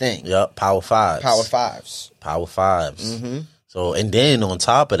their thing. Yep, Power 5s. Power 5s. Power 5s. So, and then on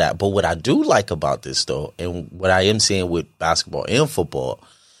top of that, but what I do like about this, though, and what I am seeing with basketball and football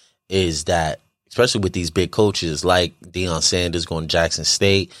is that, especially with these big coaches like Deion Sanders going to Jackson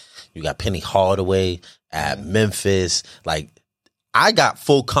State, you got Penny Hardaway at Memphis, like, I got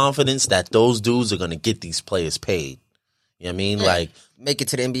full confidence that those dudes are going to get these players paid. You know what I mean? Like, make it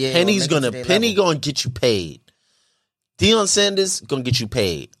to the NBA. Penny going to get you paid. Deion Sanders going to get you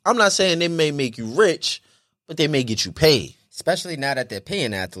paid. I'm not saying they may make you rich, but they may get you paid. Especially now that they're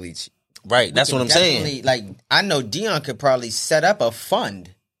paying athletes. Right. That's what I'm saying. Like, I know Deion could probably set up a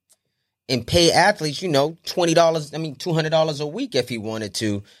fund and pay athletes, $200 a week if he wanted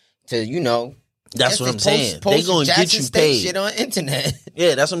to, that's what I'm saying. They're going to get you paid. Shit on internet.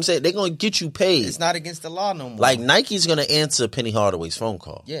 Yeah, that's what I'm saying. They're going to get you paid. It's not against the law no more. Like, Nike's going to answer Penny Hardaway's phone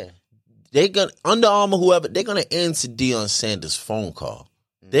call. Yeah. They're going to, Under Armour, whoever, they're going to answer Deion Sanders' phone call.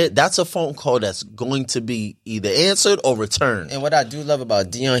 That's a phone call that's going to be either answered or returned. And what I do love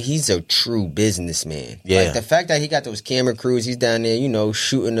about Dion, he's a true businessman. Yeah. Like the fact that he got those camera crews, he's down there,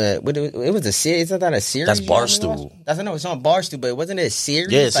 shooting it was a series. Is that a series? That's you know what I Barstool. mean? I know it's on Barstool, but it wasn't a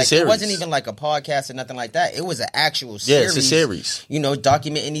series. Yeah, it's a series. It wasn't even like a podcast or nothing like that. It was an actual series. Yeah, it's a series.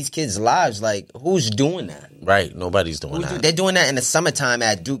 Documenting these kids' lives. Like, who's doing that? Right. Nobody's doing that. They're doing that in the summertime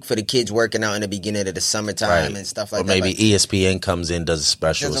at Duke for the kids working out in the beginning of the summertime and stuff like or that. maybe Like, ESPN comes in, does a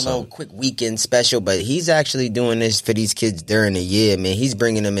special or there's a little something. quick weekend special, but he's actually doing this for these kids during the year, man. He's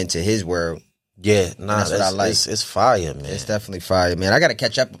bringing them into his world. Yeah, nah, That's what I like. It's fire, man. It's definitely fire, man. I got to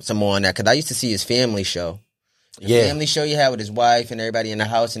catch up some more on that because I used to see his family show. The family show you had with his wife and everybody in the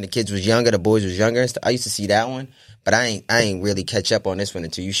house, and the kids was younger, the boys was younger. I used to see that one, but I ain't really catch up on this one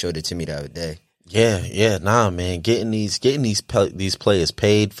until you showed it to me the other day. Yeah, nah, man. Getting these players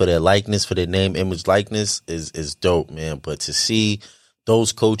paid for their likeness, for their name, image, likeness is dope, man. But to see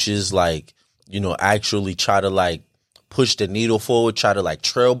those coaches actually try to push the needle forward, try to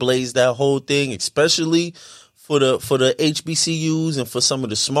trailblaze that whole thing, especially for the HBCUs and for some of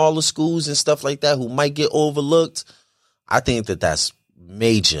the smaller schools and stuff like that who might get overlooked. I think that's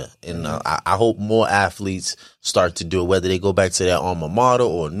major, and I hope more athletes start to do it, whether they go back to their alma mater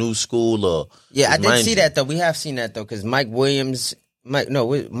or a new school or I did see that though. We have seen that though because Mike Wilson,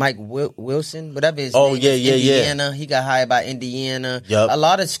 whatever his name is, Indiana. He got hired by Indiana. Yep. A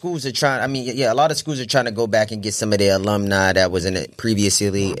lot of schools are trying. A lot of schools are trying to go back and get some of their alumni that was in it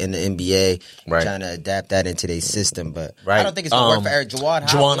previously in the NBA, Right. trying to adapt that into their system. But Right. I don't think it's gonna work for Eric Juwan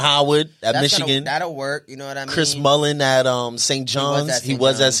Juwan Howard at That's Michigan. that'll work. You know what I mean? Chris Mullen at St. John's. He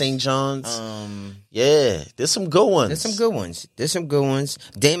was at St. John's. Yeah, there's some good ones. There's some good ones.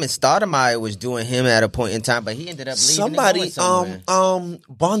 Damon Stoudemire was doing him at a point in time, but he ended up leaving. and going somewhere.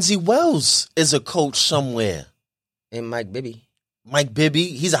 Bonzi Wells is a coach somewhere. And Mike Bibby. Mike Bibby,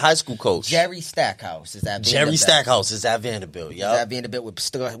 he's a high school coach. Jerry Stackhouse is that Jerry Vanderbilt. Stackhouse is at Vanderbilt. Is Yep. that Vanderbilt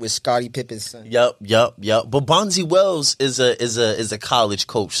with Scottie Pippen's son. Yep. But Bonzi Wells is a college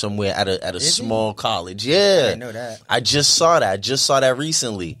coach somewhere at a small college. Yeah, I didn't know that. I just saw that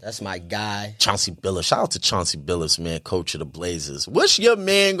recently. That's my guy. Chauncey Billups. Shout out to Chauncey Billups, man, coach of the Blazers. What's your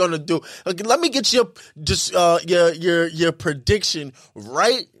man gonna do? Okay, let me get your prediction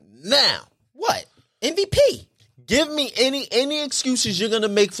right now. What? MVP. Give me any excuses you're gonna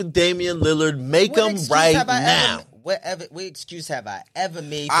make for Damian Lillard. Make What them excuse right have I now. what excuse have I ever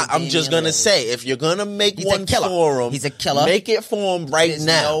made for I'm just Damian gonna Lillard? say, if you're gonna make He's a one killer. for him, He's a killer. Make it for him right There's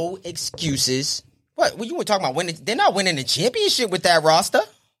now. no excuses. What you were talking about? Winning? They're not winning the championship with that roster.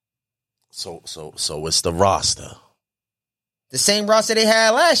 So it's the roster. The same roster they had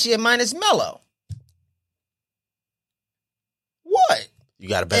last year, minus Melo. What? You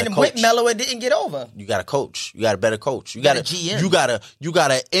got a better And coach. with Melo, it didn't get over. You got a coach. You got a better coach. You got got a GM. You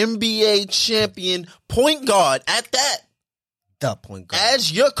got an NBA champion point guard at that The point guard.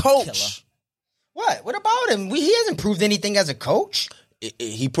 as your coach. Killer. What? What about him? He hasn't proved anything as a coach.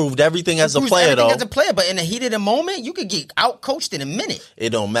 He proved everything as a Proves player, everything though. as a player, but in the heat of the moment, you could get out coached in a minute. It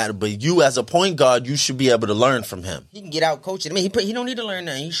don't matter. But you, as a point guard, you should be able to learn from him. He can get out coached. He don't need to learn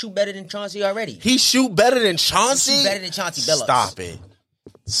nothing. He shoot better than Chauncey already. He shoot better than Chauncey. He shoot better than Chauncey Billups.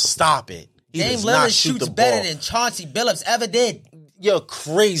 Stop it. He Dame does not Lillard shoot shoots the better ball. than Chauncey Billups ever did. You're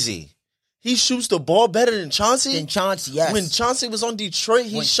crazy. He shoots the ball better than Chauncey. Than Chauncey, yes. When Chauncey was on Detroit,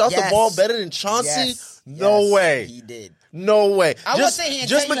 he When- shot the yes. ball better than Chauncey. Yes. No Yes, way. He did. No way. I wouldn't say he didn't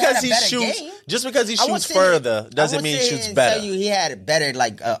just tell you because had a he better shoots, game. just because he I wouldn't shoots say further I doesn't wouldn't mean say he he shoots didn't better. Tell you he had a better,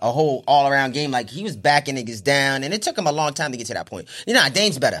 like a whole all around game. Like he was backing niggas down, and it took him a long time to get to that point. You know,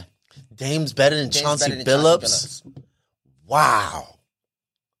 Dame's better. Dame's better than Dame's Chauncey better than Billups. Wow.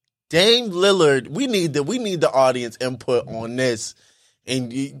 Dame Lillard, we need the audience input on this,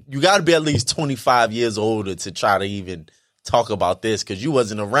 and you got to be at least 25 years older to try to even talk about this because you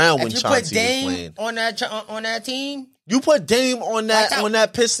wasn't around when If you Chauncey put Dame was playing. on that team, You put Dame on Lights out.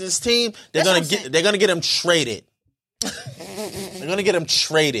 that Pistons team, That's what I'm saying. they're gonna get him traded. They're gonna get him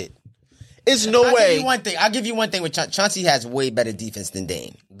traded. It's no I'll way. give you one thing with Chauncey has way better defense than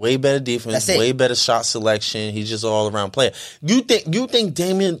Dame. Way better defense, That's it. way better shot selection. He's just an all around player. You think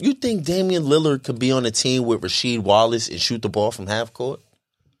Damian Lillard could be on a team with Rasheed Wallace and shoot the ball from half court?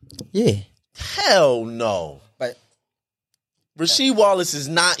 Yeah, Hell no. but Rasheed Wallace is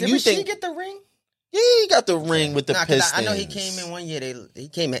not. did you Rasheed think? get the ring? Yeah, he got the ring with the 'Cause Pistons. I know he came in one year. He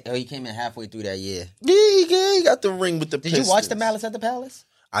came in halfway through that year. Yeah, he got the ring with the Did Pistons. you watch the Malice at the Palace?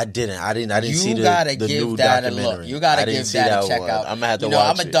 I didn't You see the gotta the give new that a documentary. look. You gotta I didn't give see that a check one. out. I'm gonna have to you know,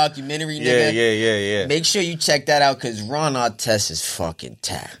 watch I'm a it. documentary nigga. Yeah. Make sure you check that out because Ron Artest is fucking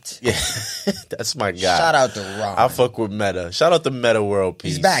tapped. Yeah, that's my guy. Shout out to Ron. I fuck with Meta. Shout out to Meta World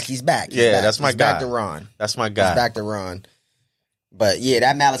Peace. He's back. Yeah, that's my He's guy. back to Ron. That's my guy. He's back to Ron. But yeah,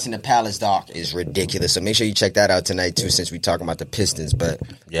 that Malice in the Palace doc is ridiculous. So make sure you check that out tonight too, since we talking about the Pistons. But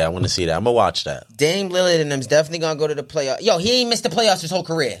Yeah, I want to see that. I'm gonna watch that. Dame Lillard and them's definitely gonna go to the playoffs. Yo, he ain't missed the playoffs his whole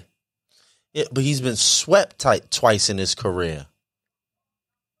career. Yeah, but he's been swept twice in his career.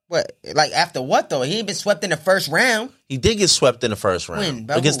 What? Like after what though? He ain't been swept in the first round. He did get swept in the first round When?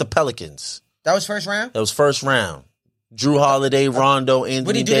 By against who? the Pelicans. That was first round. That was first round. Drew Holiday, Rondo, Anthony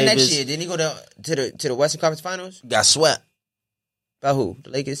What did he do Davis the next year? Didn't he go to the Western Conference Finals? got swept. By who? The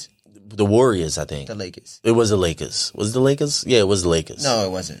Lakers. The Warriors, I think. The Lakers. It was the Lakers. Was it the Lakers? Yeah, it was the Lakers. No,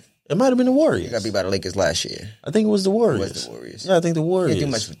 it wasn't. It might have been the He Warriors. got beat by the Lakers last year. I think it was the It Warriors. was the Warriors. Yeah, I think the Warriors. Didn't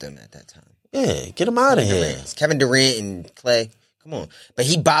do much with them at that time. Yeah, get him out of here. Kevin Durant and Clay. Come on. But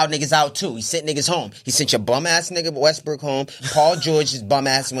he bowed niggas out too. He sent niggas home. He sent your bum ass nigga Westbrook home. Paul George, his bum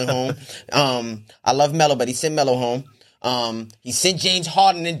ass went home. I love Melo, but he sent Melo home. He sent James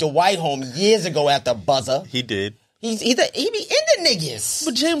Harden and Dwight home years ago at the buzzer. He did. He be in the niggas.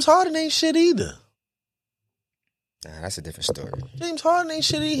 But James Harden ain't shit either. Nah, that's a different story. James Harden ain't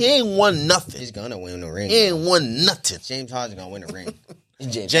shit either. He ain't won nothing. He's gonna win the ring. He ain't won nothing. James Harden's gonna win the ring.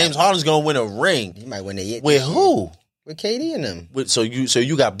 James Harden's gonna win a ring. He might win it. With who? With KD and them. So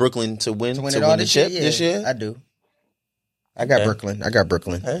you got Brooklyn to win To win it all the this year? chip Yeah, this year? I do. I got Okay.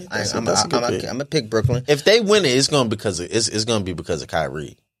 Brooklyn. Hey, that's I'm a good pick. gonna pick Brooklyn. If they win it, it's gonna be because of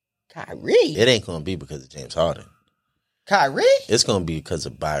Kyrie. Kyrie. It ain't gonna be because of James Harden. Kyrie? It's gonna be because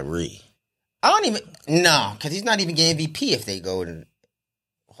of Kyrie. Because he's not even getting MVP if they go to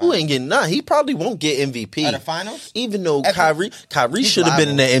Who ain't getting none? He probably won't get MVP. the finals. Even though If- Kyrie he's should have been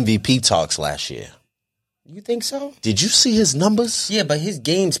in liable. the MVP talks last year. You think so? Did you see his numbers? Yeah, but his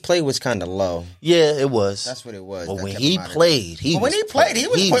games play was kind of low. Yeah, it was. That's what it was. But That when kept he him out of played, it. he But when was he played, he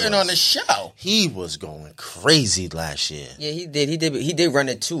was playing. putting on the show. He was going crazy last year. Yeah, he did. He did run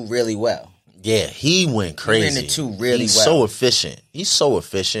it too really well. Yeah, he went crazy. ran the two really He's well. so efficient. He's so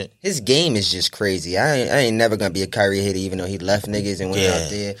efficient. His game is just crazy. I ain't never gonna be a Kyrie hater, even though he left niggas and went Yeah. out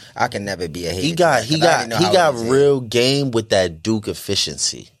there. I can never be a hater. He got to that, 'cause I already know how it is. real game with that Duke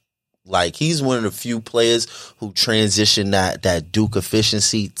efficiency. Like he's one of the few players who transition that Duke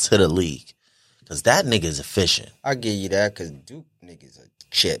efficiency to the league. Cause that nigga is efficient. I'll give you that because Duke niggas are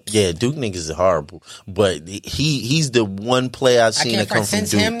chips. Yeah, Duke niggas are horrible. But he's the one player I've I seen can't that come from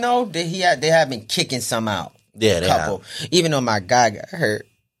since Duke. him though. They have been kicking some out. Yeah, they Couple. Even though my guy got hurt,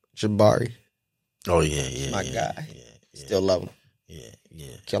 Jabari, Oh yeah. my yeah, guy, Yeah, still love him. yeah.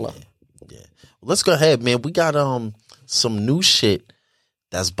 Killer. Yeah. Let's go ahead, man. We got some new shit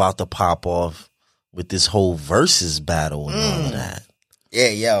that's about to pop off with this whole versus battle and all of that. Yeah,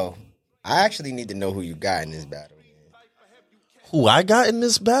 yo. I actually need to know who you got in this battle, man. Who I got in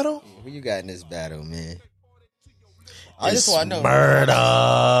this battle? Who you got in this battle, man? I just It's want to know. Murder.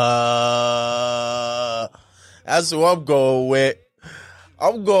 That's who I'm going with.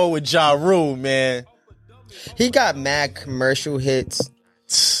 I'm going with Ja Rule, man. He got mad commercial hits,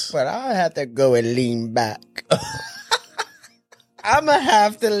 but I have to go and lean back. I'm gonna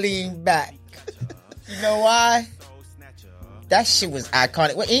have to lean back. You know why? That shit was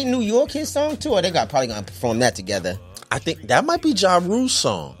iconic. Well, ain't New York his song too? Or they probably gonna perform that together? I think that might be Ja Rule's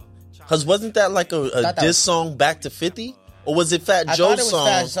song. Because wasn't that like a that diss was- song back to 50? Or was it Fat I thought Joe's it was song?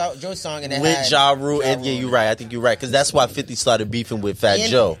 Fat Joe's song and it With had Ja Rule, and Ja yeah, Rule. you're right. I think you're right because that's why 50 started beefing with Fat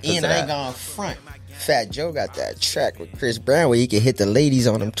Joe. 'cause And of I that. ain't gonna front. Fat Joe got that track with Chris Brown where he can hit the ladies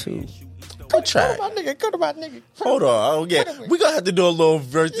on him too. Good track. Go to my nigga. Hold on, oh yeah, we gonna have to do a little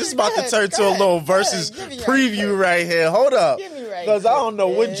verse. This is about to turn to a little versus Give me right preview right here. Hold up, Give me right because I don't know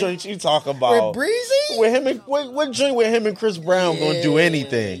quick, what man. joint you talk about. With Breezy? With him and what joint with him and Chris Brown gonna do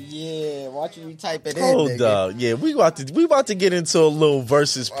anything? Yeah, watch you type it in. Hold nigga. up, yeah, we about to get into a little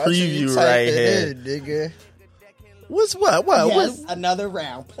versus Watch you preview type right it here. in, nigga. What's what? Yes, another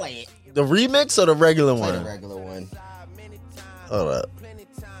round. Play it. The remix or the regular Play the one? regular one. Hold up.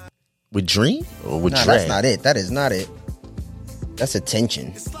 With Dream or with No, Dre? that's not it. That is not it. That's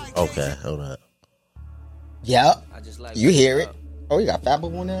attention. Okay, hold up. Yep. You hear it. Oh, you got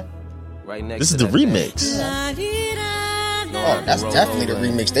Fabo on that? Right next This is to the that thing. remix. Oh, that's definitely the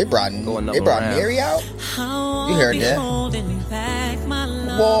remix. They brought Mary out. You heard that?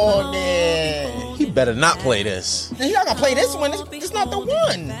 Whoa, man. He better not play this. You're not gonna play this one. It's not the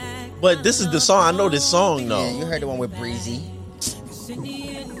one. But this is the song. I know this song though. Yeah, you heard the one with Breezy.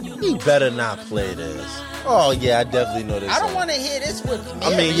 He better not play this. Oh yeah, I definitely know this. I don't song. want to hear this with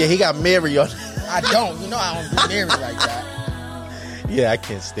Mary. I mean, yeah, he got Mary on. I don't. You know I don't Mary like that. Yeah, I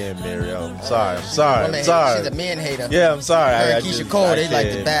can't stand Mary. I'm sorry. I'm sorry. Woman I'm sorry. She's a man hater. Yeah, I'm sorry. Her I and Keisha just- Cole, I they like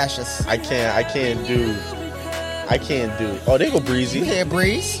to can't. bash us. I can't do. Oh, they go You Breezy. hear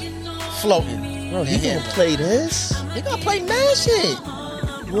Breeze floating. Bro, he gonna play this, They gonna play mad shit.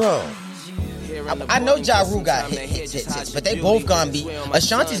 bro. I know Ja Rule got hits, but they both gonna be.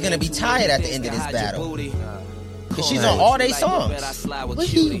 Ashanti's gonna be tired at the end of this battle. Cause she's on all they songs. What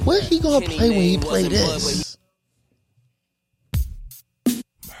he gonna play when he play this?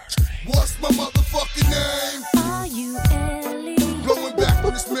 What's my motherfucking name? Are you Ellie? Blowing back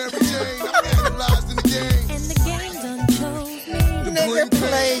on this Mary Jane. I'm analyzing the game. And the game done chose me. Nigga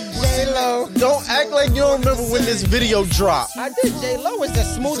play J-Lo. Don't act like you don't remember when this video dropped. I did. J-Lo is the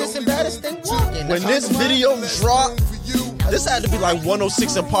smoothest and baddest thing walking. When this video dropped, this had to be like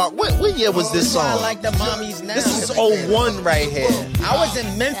 106 in Park. What year was this I song? like the mommies now. This is 01 right here. I was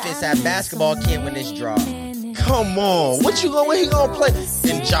in Memphis at basketball camp when this dropped. Come on, what he gonna play?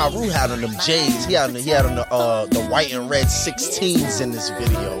 And Ja Rule had on them J's. He had on the white and red 16s in this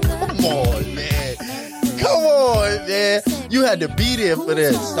video. Come on, man. Come on, man. You had to be there for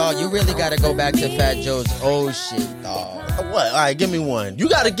this. Dog, you really gotta go back to Fat Joe's old shit, dog. What? All right, give me one. You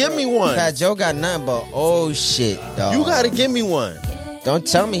gotta give me one. Fat Joe got nothing but old shit, dog. You gotta give me one. Don't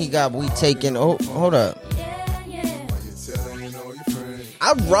tell me he got we taking. Oh, hold up.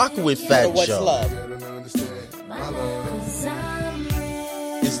 I rock with Fat What's Joe. love?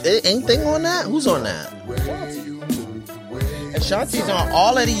 Is there anything on that? Who's on that? Ashanti's on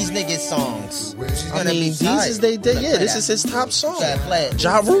all of these niggas' songs. She's I gonna mean, be these tight. is they did. Yeah, Play this that. is his top song. Play it.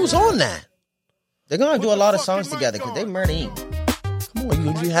 Ja Rule's on that. They're gonna do a lot of songs together because they Murder Inc. Come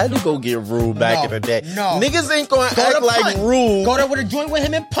on, you had to go get Rule back No, in the day. no. Niggas ain't gonna Go act to like Pun. Rule. Go there with a joint with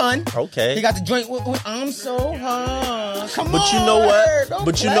him and Pun. Okay. He got the joint with I'm So High. Come on. But you know what? Don't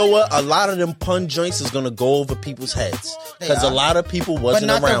But you play. know what? A lot of them pun joints is gonna go over people's heads They because a are. lot of people But wasn't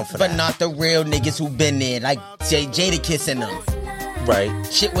not around the, for but that. not the real niggas who been there, like Jadakiss and them. Right?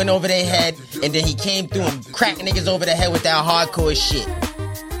 Shit went over their head, and then he came through and cracked niggas over the head with that hardcore shit.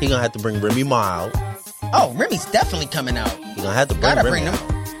 He gonna have to bring Remy Ma out. Oh, Remy's definitely coming out. He gonna have to bring Gotta Remy bring them.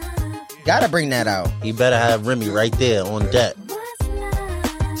 out. Gotta bring that out. He better have Remy right there on deck,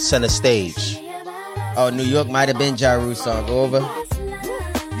 center stage. Oh, New York might have been Ja Rule's song. Go over.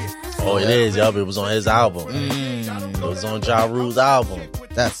 Oh, it is. Yup, it was on his album. Mm. It was on Ja Rule's album.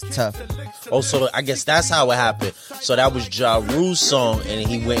 That's tough. Oh, so I guess that's how it happened. So that was Ja Rule's song, and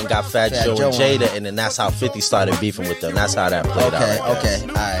he went and got Fat Fat Joe Joe and Jada, and then that's how 50 started beefing with them. That's how that played Okay, out. okay. All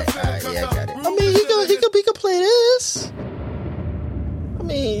right, yeah, I got it. I mean, he could play this. I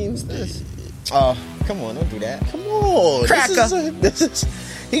mean, Oh, come on, don't do that. come on. Cracker. This is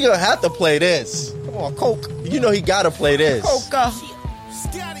he gonna have to play this. Come on, Coke. You know he gotta play this. Coca.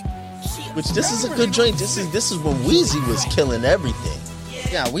 Which this is a good joint. This is when Weezy was killing everything.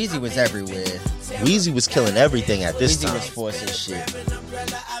 Yeah, Weezy was everywhere. Weezy was killing everything at this Weezy time. was forcing shit.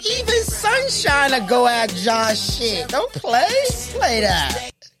 Even Sunshine to go at Josh shit. Don't play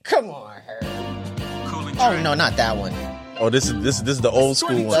that. Come on, Herb. Oh no, not that one. Oh, this is the old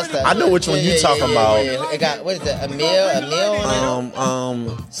school one. That's the- I know which one you talking about. Yeah. It got what is it? Emil on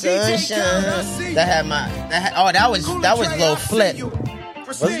it. Sunshine. That was Lil Flip.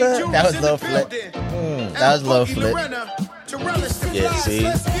 What's that? That was Lil Flip. That was Lil Flip. Yeah, see.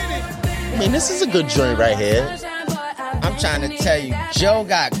 I mean, this is a good joint right here. I'm trying to tell you, Joe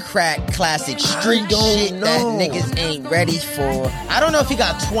got crack classic street don't shit that know. niggas ain't ready for. I don't know if he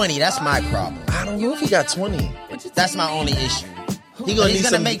got 20. That's my problem. I don't know if he got 20. That's my only issue. He's He's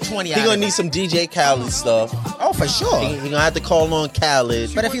gonna make 20 He out gonna of it. need some DJ Khaled stuff. Oh, for sure. He gonna have to call on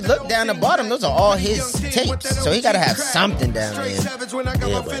Khaled. But if you look down the bottom, those are all his tapes. So he gotta have something down there.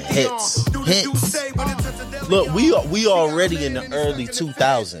 Yeah, but hits. Hits. Look, we already in the early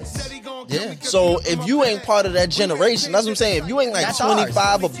 2000s. Yeah. So if you ain't part of that generation, that's what I'm saying. If you ain't like That's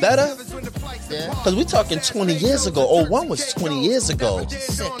 25 or better, Yeah. because we talking 20 years ago. 01 was 20 years ago.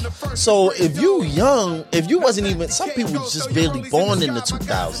 So if you young, if you wasn't even, some people was just barely born in the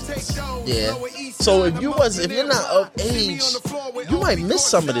 2000s. Yeah. So if you're not of age, you might miss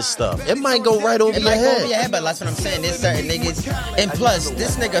some of this stuff. It might go right over It your might go over head. your head, but that's what I'm saying. There's certain niggas. And plus,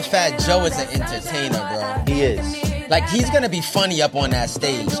 this nigga Fat Joe is an entertainer, bro. He is. Like, he's gonna be funny up on that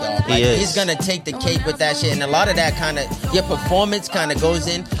stage, dog. Like, He is. he's gonna take the cake with that shit. And a lot of that kind of, your performance kind of goes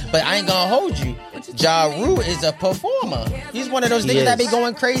in. But I ain't gonna hold you. Ja Rule is a performer. He's one of those He niggas that be is.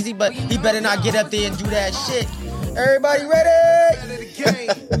 going crazy, but he better not get up there and do that shit. Everybody ready?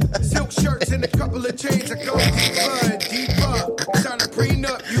 Silk shirts and a couple of chains. I go deeper, deeper. Trying to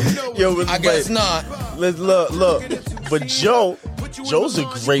prenup, you know Yo, I guess not. Let's look. But Joe's a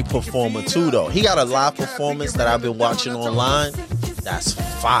great performer too, though. He got a live performance that I've been watching online. That's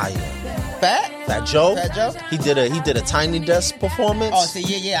fire. Fat Joe. He did a Tiny Desk performance. Oh, see,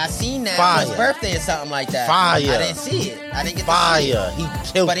 yeah, I seen that. Fire. His birthday or something like that. Fire. I didn't see it. I didn't get Fire. to see it.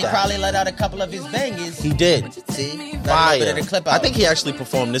 He killed But he that. probably let out a couple of his bangers. He did. See? Let a Fire. little bit of the clip out. I think he actually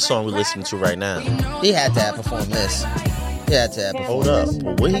performed this song we're listening to right now. He had to have performed this. He had to have performed Hold up. this.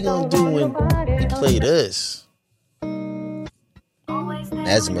 But what he gonna do when he play this?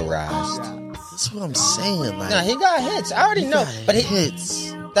 Mesmerized. That's what I'm saying. Like, No, he got hits. I already know. But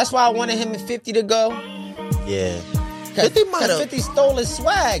hits. that's why I wanted him and 50 to go. Yeah. 50 might have. 50 stole his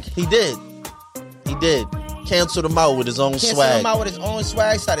swag. He did. Canceled him out with his own Canceled swag. him out with his own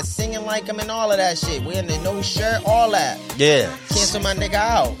swag. Started singing like him and all of that shit. Wearing the no shirt, all that. Yeah. Cancel my nigga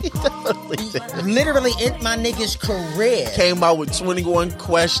out. He definitely did. Literally ended my nigga's career. Came out with 21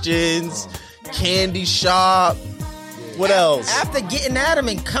 Questions, Candy Shop. What else? After getting at him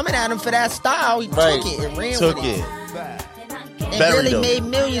and coming at him for that style, he Right. took it and ran Took with it. And Buried really him. made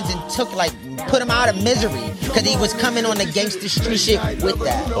millions and put him out of misery because he was coming on the gangster street shit with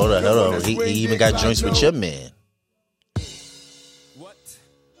that. Hold on. He even got joints with your man.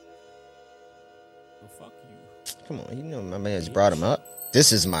 Come on, you know my man's brought him up.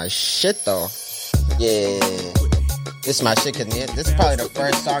 This is my shit though. Yeah. This is my shit because this is probably the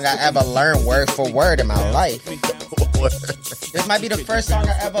first song I ever learned word for word in my life. This might be the first song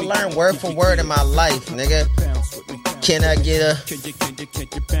I ever learned word for word in my life, nigga. Can I get a...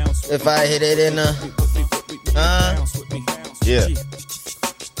 If I hit it in a...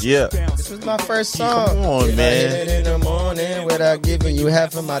 Yeah. This was my first song. Come on, If man. I hit it in the morning without giving you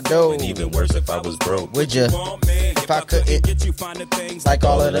half of my dough. Even worse if I was broke. Would you? If I couldn't, like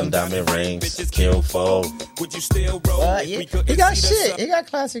all of them. diamond rings, kill fall. What? Yeah. He got shit. He got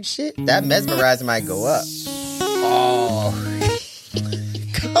classic shit. That Mesmerize might go up. Oh.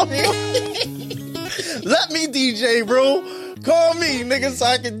 Let me DJ, bro. Call me, nigga, so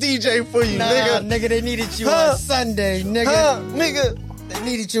I can DJ for you, Nah, nigga, they needed you Huh? on Sunday, nigga. Nigga. They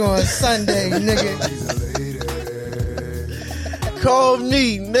needed you on Sunday, nigga. Call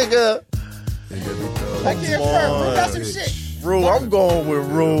me, nigga. I can't front. Rue got some shit. Rue, I'm going with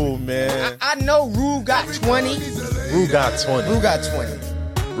Rue, man. I know Rue got 20. Rue got 20. Rue got 20.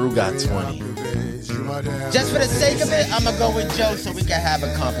 Rue got 20. Just for the sake of it, I'm gonna go with Joe so we can have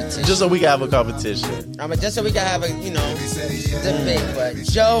a competition. Just so we can have a competition. Just so we can have a, debate. But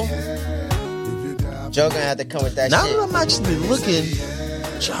Joe gonna have to come with that Now shit. that I'm actually looking,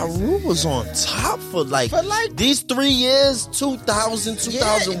 Ja Rule was on top for like these 3 years, 2000,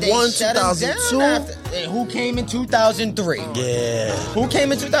 2001, they shut him down 2002. after- and who came in 2003? Yeah. Who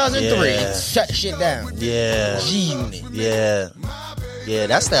came in 2003 Yeah. and shut shit down? Yeah. G-Unit. Yeah. Yeah,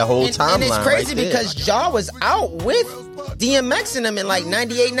 that's that whole timeline. And it's crazy right there. because Ja was out with DMX and them in like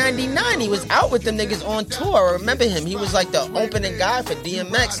 98, 99. He was out with them niggas on tour. I remember him. He was like the opening guy for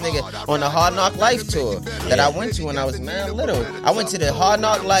DMX, nigga, on the Hard Knock Life tour that I went to when I was man little. I went to the Hard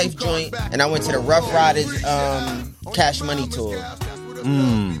Knock Life joint and I went to the Rough Riders Cash Money tour.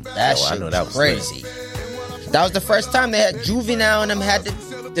 That I shit know that was was crazy. That was the first time they had Juvenile and them had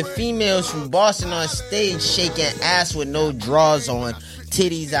the females from Boston on stage shaking ass with no drawers on,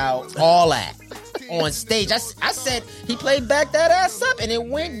 titties out, all that. On stage. I said he played Back That Ass Up and it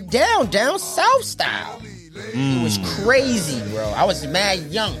went down south style. It was crazy, bro. I was mad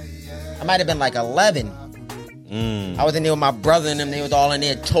young. I might have been like 11. I was in there with my brother and them. They was all in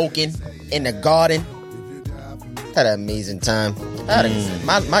there choking in the garden. Had an amazing time.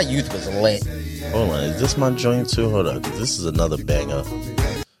 My youth was lit. Hold on, is this my joint too? Hold on, 'cause this is another banger.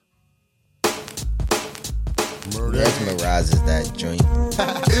 Mesmerizes that joint.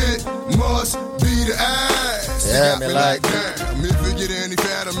 It must be the ass. Yeah, Got man, me like- damn, if it get any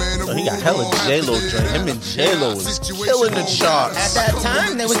fatter, man, the So he got rule hella gon' have J-Lo to joint. get Him and J-Lo was killing the At charts. that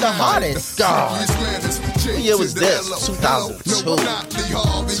time, they was the hottest. God. What year was this? 2002.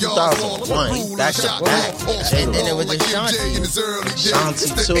 2001. Back to back. And then it was Ashanti. Ashanti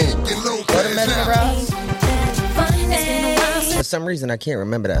too. What a Mesmerize? For some reason, I can't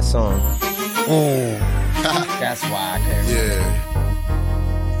remember that song. That's why I can't remember.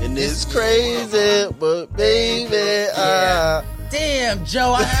 Yeah. And it's crazy, but baby, Damn,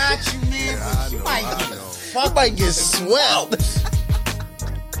 Joe, I got you, man. You might get I might get swept.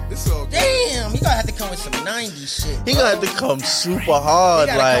 It's all good. Damn, you gonna have to come with some 90s shit. He gonna have to come super You hard,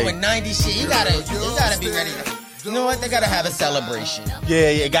 gotta come with like 90s shit. You gotta be ready. You know what? They gotta have a celebration. yeah,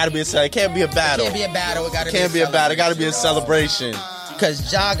 it gotta be a it can't be a battle. Can't be a battle. It gotta Can't be a battle. It gotta be a celebration.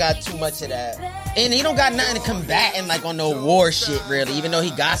 Cause Ja got too much of that. And he don't got nothing to combating like on no war shit, really. Even though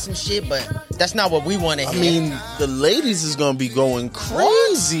he got some shit, but that's not what we want to hear. I mean, the ladies is gonna be going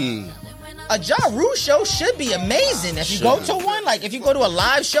crazy. A Ja Rule show should be amazing. If you go to one, like if you go to a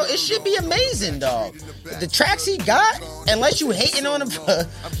live show, it should be amazing, dog. The tracks he got, unless you hating on him for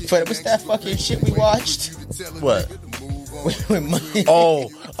what's that fucking shit we watched? What? With money. Oh,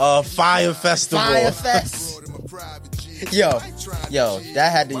 Fire Festival. Fire Fest. Yo,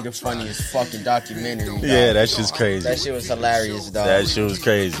 that had to be the funniest fucking documentary. Dog. Yeah, that shit's crazy. That shit was hilarious, dog. That shit was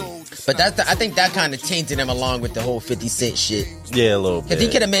crazy. But I think that kind of tainted him along with the whole 50 Cent shit. Yeah, a little bit. If he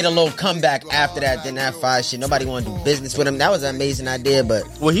could have made a little comeback after that, then that fire shit, nobody wanted to do business with him. That was an amazing idea, but...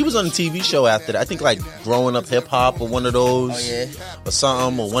 Well, he was on a TV show after that. I think like Growing Up Hip Hop or one of those. Oh, yeah. Or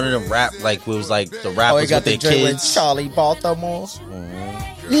something. Or one of them rap, like, it was like the rappers he got with the their joint with kids. Charlie Baltimore.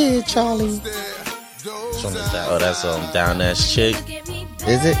 Yeah, Charlie. Oh, that's Down Ass Chick.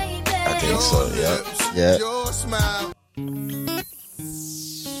 Is it? I think so, yeah. Yeah.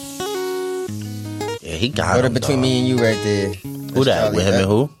 Yeah, he got Put him, it between dog. me and you right there. Who that? With him and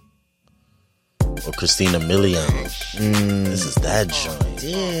who? Or Christina Milian. This is that joint.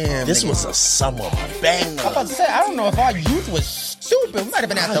 Damn. This nigga. was a summer banger. I'm about to say, I don't know if our youth was stupid. We might have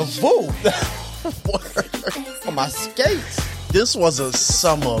been at the VOO for my skates. This was a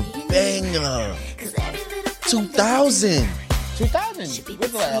summer banger. 2000. 2000.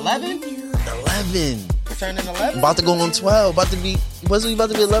 What's that, 11? 11. Turning 11? About to go on 12. Was he about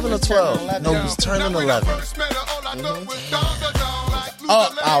to be 11 or 12? 11. No, he was turning 11.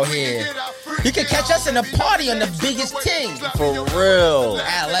 Up out here. You can catch us in a party on the biggest thing. For real.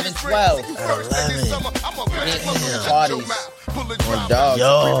 At 11, 12. At 11. Parties. On dogs.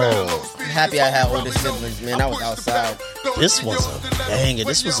 Yo. I'm happy I had older siblings, man. I was outside. This was a banger.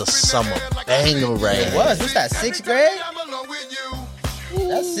 This was a summer banger right It here. was. What's that, 6th grade?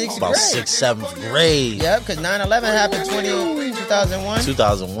 That's 6th About grade. 6th, 7th grade. Yep, because 9/11 happened 2001.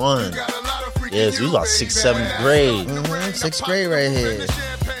 2001. Yeah, so we was about 6th, 7th grade. 6th grade right here.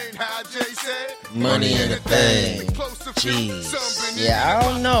 Money in the bank. Jeez. Yeah, I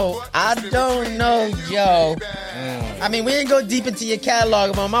don't know, Joe. I mean, we didn't go deep into your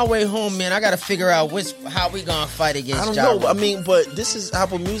catalog, but on my way home, man, I gotta figure out how we gonna fight against. I don't Ja know. Rule. I mean, but this is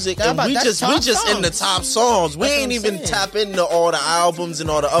Apple Music, Yeah, and but we that's just top in the songs. top songs. We That's ain't what I'm even saying. tap into all the albums and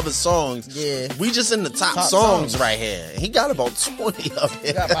all the other songs. Yeah. We just in the top Top songs songs. right here. He got about 20 of We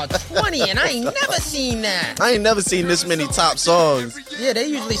it. got about 20, and I ain't never seen that. I ain't never seen this many top songs. Yeah, they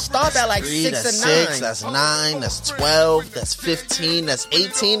usually start at like 3, 6 that's or 9. 6, that's 9, that's 12, that's 15, that's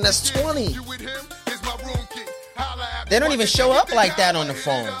 18, that's 20. They don't even show up like that on the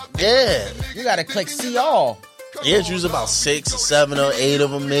phone. Yeah. You gotta click see all. Yeah, it's usually about 6 or 7 or 8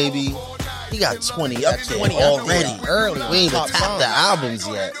 of them maybe. He got 20 up there 20 up already. there early. We ain't even Top tapped songs. the albums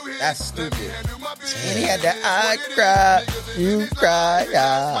yet. That's stupid. And he had that I cry, you cry,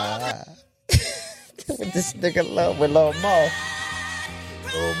 ah. With this nigga with Lil Mo.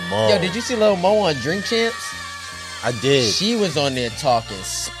 Oh, Mo. Yo, did you see Lil Mo on Drink Champs? I did. She was on there talking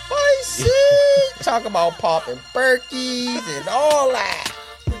spicy, talking about popping Berkeys and all that.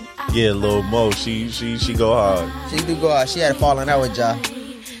 Yeah, Lil Mo, she go hard. She do go out. She had fallen out with Ja.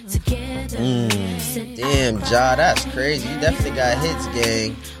 Damn, Ja, that's crazy. You definitely got hits,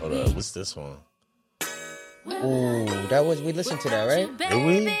 gang. Hold up, what's this one? Ooh, we listened to that, right? Did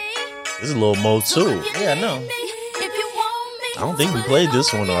we? This is Lil Mo too. Yeah, no. I don't think we played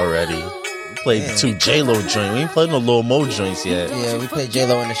this one already. We played the 2 J-Lo joints. We ain't played no Lil Mo joints yet. Yeah, we played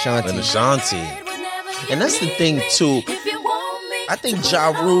J-Lo and Ashanti. And Ashanti. And that's the thing too. I think Ja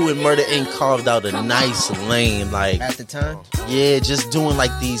Rule and Murder Inc. carved out a nice lane. Like, At the time? yeah, just doing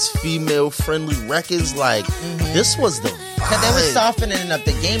like these female-friendly records. Like, this was the vibe. Because they was softening up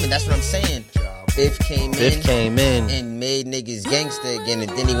the game, and that's what I'm saying. Biff came in and made niggas gangster again, and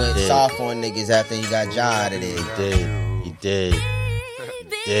then he went Did. soft on niggas after he got Ja out of there. He did.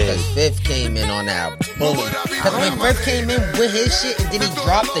 Because Fifth came in on that bullet. Because when Fifth came in with his shit and then he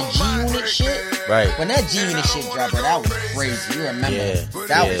dropped the G-Unit shit. Right. When that G-Unit shit dropped, bro, that was crazy. You remember? Yeah.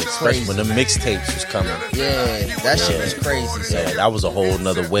 That yeah, was especially crazy. when the mixtapes was coming. Yeah, that shit was crazy. So Yeah, that was a whole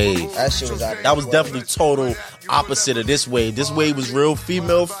nother wave. that shit was out of That was the way. definitely total opposite of this wave. This wave was real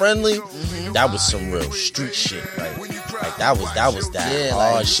female friendly. That was some real street shit. Like that was that Yeah,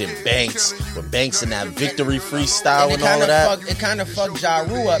 hard like- shit. Banks with Banks and that victory freestyle And and all of that. it kind of fucked Ja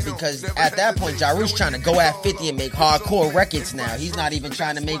Rule up because at that point Ja Rule's trying to go at 50 and make hardcore records now. He's not even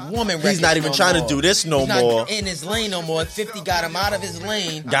trying to make woman records. He's not even no trying more. to do this no He's not more. in his lane no more. 50 got him out of his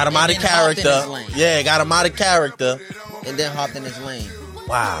lane. Got him and out of then hopped in character. his lane. Yeah, got him out of character. And then hopped in his lane.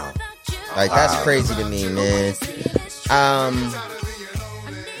 Wow. Like that's crazy to me, man.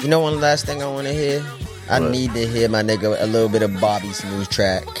 You know, one last thing I want to hear. I What? need to hear my nigga a little bit of Bobby's new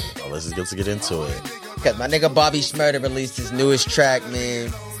track. Oh, let's get into it. Cause my nigga Bobby Shmurda released his newest track, man.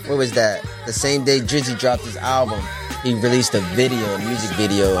 What was that? The same day Drizzy dropped his album, he released a video, a music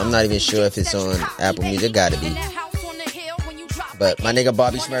video. I'm not even sure if it's on Apple Music. It gotta be. But my nigga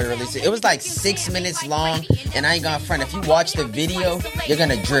Bobby Shmurda released it. It was like 6 minutes long, and I ain't gonna front. If you watch the video, you're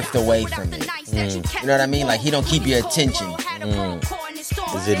gonna drift away from it. You know what I mean? Like, he don't keep your attention.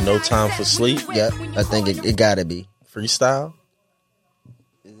 Is it No Time for Sleep? Yep, I think it gotta be. Freestyle?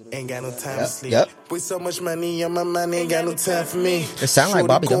 Ain't got no time to sleep. Yep. With so much money on my mind, ain't got no time for me. It sound like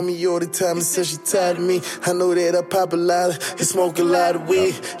Bobby, Shorty call though. me all the time and said she tired of me. I know that I pop a lot and smoke a lot of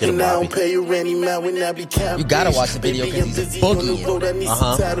weed. Get him, And I don't Bobby. pay you any amount when I be counting. You gotta watch the video 'cause he's a boogie.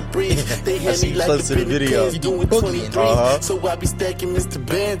 I see clips of the video. You doing Boogie. 23. So I be stacking Mr.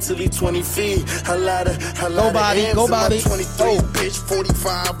 Ben till he 20 feet. I lot of Bobby, M's go, in my Bobby. 23, bitch.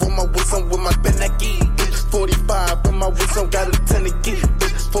 45 on my wrist, I'm with my Benaki. Bitch, 45 on my wrist, I'm got a 10 to get.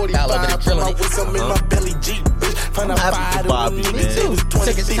 Bitch, 45 Y'all over there on killing my it. wrist, I'm in my belly Jeep. Bitch, find I'm a happy fire for Bobby, when man. it was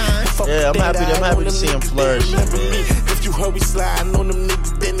Took his 20. time. Fuck Yeah, I'm that, happy- I'm I happy want to see them him niggas, flourish, they remember man. me. If you hurry sliding on them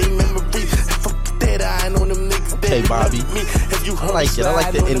niggas, then they memory. Fuck that, I ain't on them niggas, Okay, then they Bobby. remember me. If you hurry like it. I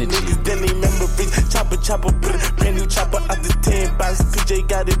like the sliding on them energy. niggas, then they memory. Chopper, brand new chopper out the 10 box. PJ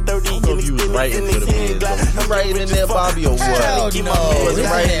got it 30 I don't know and if you was it's writing in for the his man, hand. though. You writing in there, Bobby, or what? Hell no. Was it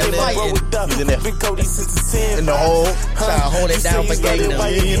right in there? He's in there in the hole, trying to hold it down for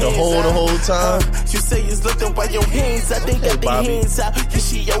Gangnam. in the hole the whole time. You say it's looking by your hands out. They Okay, got their Bobby. hands out. Yeah,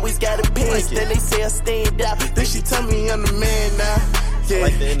 she always got a pants. like it. Then they say I stand out. Then she tell me I'm the man now. Yeah,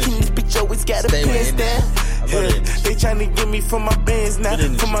 like the energy. this bitch always got a Stay with pants energy. down. I love the Yeah, energy. they tryna get me from my bands now, Good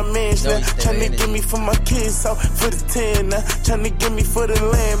energy. for my mans No, now. he stay with Tryna energy. get me for my kids, so for the 10 now. Tryna get me for the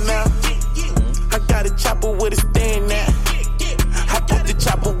lamb now. I got a chopper with a stand now. I put the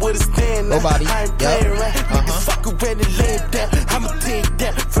chopper with a stand now. Go, Bobby. I ain't Yep. playing around. Niggas fuck around and lay it down. I'ma take it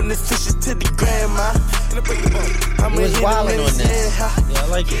down from the fishes to the grandma. I'ma He was hit him wildin' in on his this. head high. Yeah, I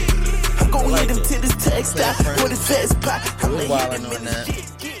like it. I'm gon' like hit him it. till his text out. With his fast pop. I'ma was hit wildin' him on in that. his shit.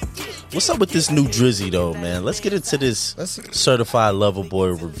 What's up with this new Drizzy though, man? Let's get into this Let's- certified lover boy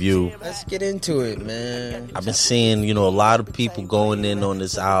review. Let's get into it, man. I've been seeing, a lot of people going in on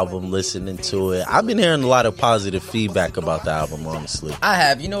this album, listening to it. I've been hearing a lot of positive feedback about the album, honestly. I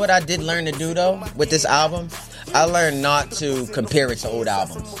have. You know what I did learn to do though with this album? I learned not to compare it to old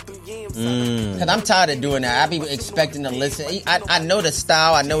albums. Cause I'm tired of doing that. I be expecting to listen. I know the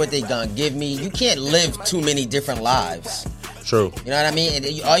style. I know what they gonna give me. You can't live too many different lives. True. You know what I mean?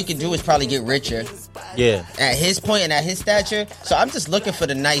 And all you can do is probably get richer Yeah. at his point and at his stature. So I'm just looking for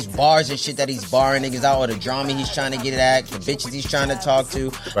the nice bars and shit that he's barring niggas out, or the drama he's trying to get at, the bitches he's trying to talk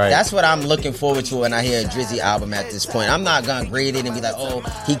to. Right. That's what I'm looking forward to when I hear a Drizzy album at this point. I'm not gonna grade it and be like, oh,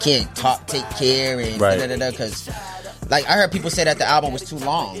 he can't take care and Right. da-da-da-da, because like I heard people say that the album was too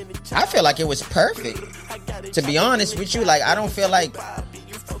long. I feel like it was perfect. To be honest with you, like I don't feel like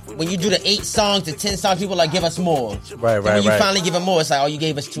when you do the 8 songs, the 10 songs, people like give us more. Right, And when you right. finally give them more, it's like, oh, you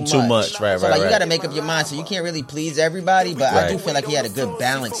gave us too much. Too much, right, So right, like you right. got to make up your mind. So you can't really please everybody, but I do Right. feel like he had a good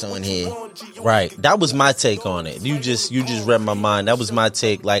balance on here. Right. That was my take on it. You just read my mind. That was my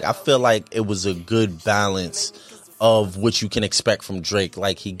take. Like, I feel like it was a good balance of what you can expect from Drake.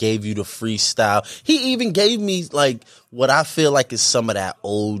 Like, he gave you the freestyle. He even gave me, like, what I feel like is some of that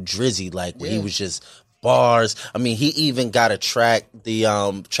old Drizzy, like, where he was just bars. I mean, he even got a track,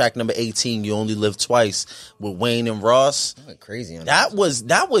 the track number 18, You Only Live Twice, with Wayne and Ross. I went crazy on that.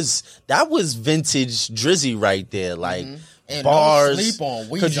 That was vintage Drizzy right there. Like, And bars. don't sleep on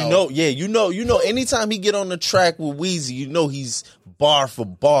Because Weezo. you know, anytime he get on the track with Weezy, you know he's bar for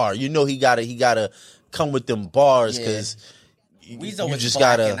bar. You know he gotta come with them bars because Weezo you was just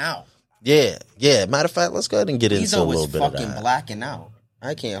blacking gotta. out. Yeah. Matter of fact, let's go ahead and get into a Weezo little was bit of fucking that. blacking out.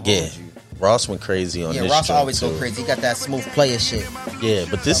 I can't hold Yeah, you. Ross went crazy on Yeah, this. Ross joint, always too. go crazy. He got that smooth player shit. Yeah,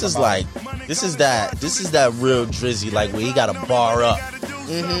 but this is that real Drizzy, like where he got to bar up.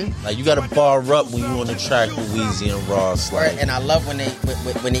 Mm-hmm. Like you got to bar up when you on the track with Weezy and Ross. Like, And I love when they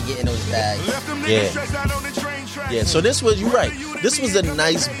get in those bags. yeah. So this was, you're right. This was a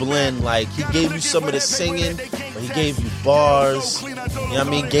nice blend. Like he gave you some of the singing, but he gave you bars. You know what I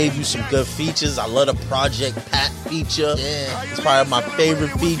mean? Gave you some good features. I love the Project Pat feature. Yeah. It's probably my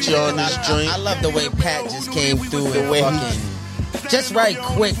favorite feature on this joint. I love the way Pat just came through The and way he- fucking just right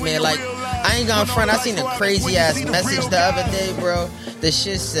quick, man. Like I ain't gonna front. I seen a crazy ass message the other day, bro. The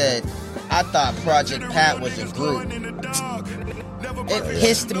shit said, I thought Project Pat was a group. It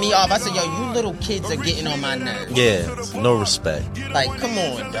pissed me off. I said, yo, you little kids are getting on my nerves. Yeah, no respect. Like, come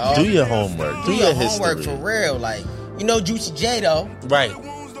on, dog. Do your homework. Do your homework history. for real. Like, you know Juicy J though. Right.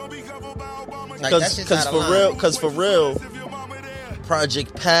 Like, that's just out of line. Cause for real,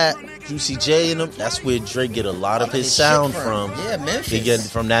 Project Pat, Juicy J and them, that's where Drake get a lot of his sound from. Yeah, Memphis. He get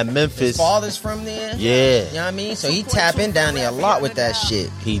from that Memphis. His father's from there. Yeah. You know what I mean? So he tapping down there a lot with that shit.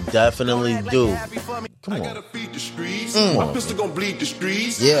 He definitely do. Come I on. gotta feed the streets. My pistol gon' bleed the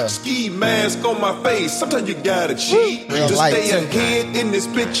streets. Yeah. Ski mask on my face. Sometimes you gotta cheat. Real To life, stay too. ahead in this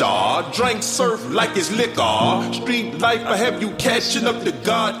picture. Drink surf like it's liquor. Street life, I have you catching up to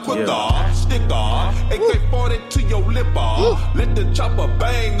God quicker. Sticker. AK-40 to your lipper. Let the chopper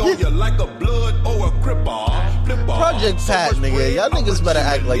bang on you like a blood or a cripper. Flipper. Project Pat, nigga. Y'all niggas better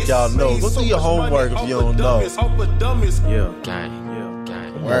act like y'all know. Go do your homework if you don't know.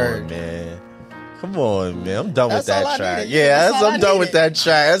 Word. Man. Come on, man. I'm done That's with all that I track. needed. Yeah, That's all I I'm done with needed. that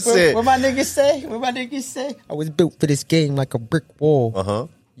track. That's it. What my niggas say? What my niggas say? I was built for this game like a brick wall. Uh-huh.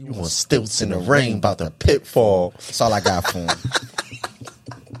 You want stilts in the rain about the pitfall. That's all I got for him.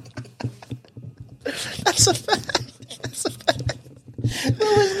 That's a fact. That's a fact.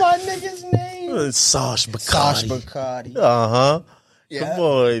 What was my nigga's name? Sash Bacardi. Sash Bacardi. Uh-huh. Yeah. Come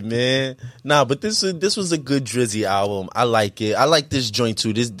on, man. Nah, but this was a good Drizzy album. I like it. I like this joint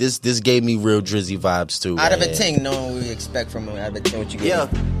too. This gave me real Drizzy vibes too. Out of a man. 10, knowing what we expect from him. Out of a 10, what you give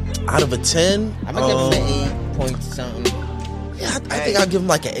him? Out of a 10, I'm gonna give him an 8 point something. Yeah, I think I'll give him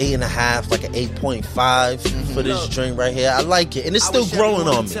like an 8.5, like an 8.5 for this joint right here. I like it, and it's still growing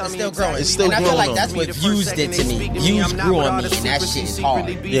on me. It's still growing. It's still and I feel growing like on that's me. what Views did to me. Views grew on me, and that shit is hard.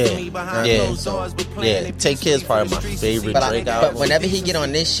 Yeah. Take Care is probably my favorite Drake But album. whenever he get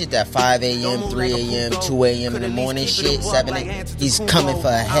on this shit, that 5 a.m., 3 a.m., 2 a.m. in the morning shit, 7 a.m., he's coming for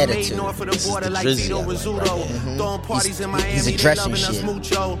a head or two. This is the Drizzy I like right here. He's addressing shit.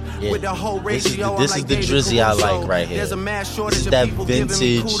 Yeah. This is the Drizzy I like right here. This is that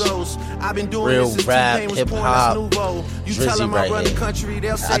vintage, real rap, hip hop Drizzy right here.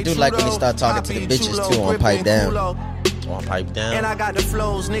 I do like when he start talking to the bitches too on Pipe Down. On Pipe Down. And I got the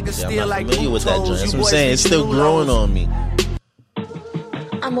flows, niggas Yeah, still I'm like not familiar with that joint. Mutos. That's You what I'm boys saying. be It's still Nulos. growing on me.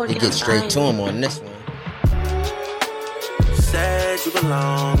 I'm He working gets straight to him on this one. Said you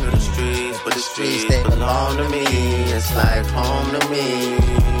belong to the streets, but the streets they belong to me. It's like home to me.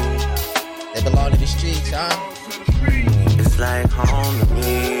 They belong to the streets, huh? It's like home to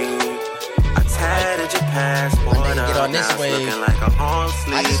me. I tatted your passport My nigga get up, on this now it's wave. looking like an arm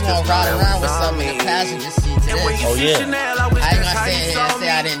sleeve. I just want to ride around with something in the passenger seat to And when this. you Oh, see yeah. Chanel, I wish I ain't that's gonna how say you it saw and say me.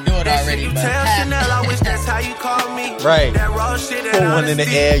 I didn't do it They say already, you but tell Chanel, I wish that's how you call me. Right. That raw shit and Put one in the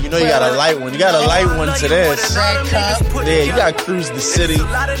air. You know you got a light one. You got a light one to this. Red cup. Yeah, you got to cruise the city.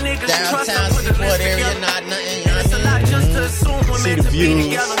 Downtown Seaport area, not nothing, you know what I mean? See the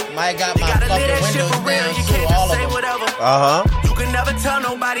views. Might got my fucking windows down too, all of them. Uh-huh. You can never tell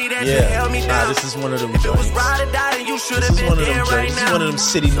nobody that you Yeah. held me Nah, down. this is one of them If it was joints. ride or die, then you should This have is been one of them there right joints. This is now. one of them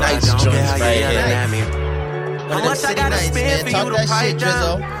city So I nights don't joints care how you right yelling here. at me. One How of them much I city gotta nights, spend man. for Talk you to that pipe shit,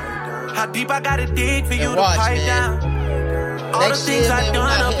 down? Drizzo. How deep I gotta dig for you And to watch, pipe man. down? All the Next year, things I man, we're done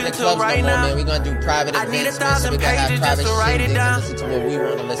not up hitting the until clubs no right more, now. man. We're gonna do private I need events, 1,000 man. So we gonna have pages just private to write shit. it They down. can listen to what we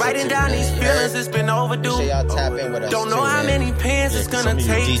want to listen Writing to, down man. these You feelings, heard? it's been overdue. Make sure y'all tap in with us Don't too, know how man. many pens it's Yeah, 'cause gonna some of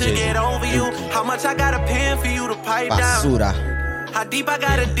you take to DJs get is over you. dookie. How much I gotta pen for you to pipe down? Basura. How deep I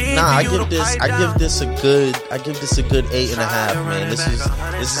gotta dig Nah, for I you to give this. pipe I down? give this a good 8.5, man.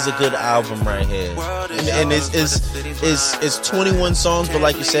 This is a good album right here, and it's 21 songs, but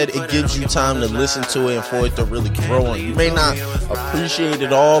like you said, it gives you time to listen to it and for it to really grow on you. You may not appreciate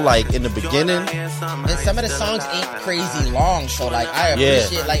it all like in the beginning. And some of the songs ain't crazy long, so like I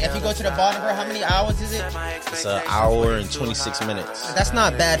appreciate. Like if you go to the bottom, bro, how many hours is it? It's an hour and 26 minutes. That's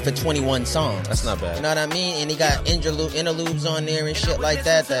not bad for 21 songs. That's not bad. You know what I mean? And he got interludes on there and shit like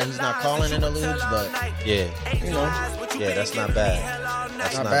that he's not calling interludes, but Yeah, you know, yeah, that's not bad.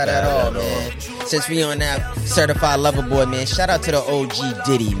 That's not bad at all, man. Since we on that certified lover boy, man, shout out to the OG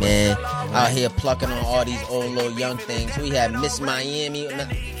Diddy, man. Out here plucking on all these old little young things. We had Miss Miami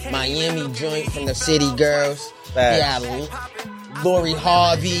joint from the City Girls. Facts. We had Lori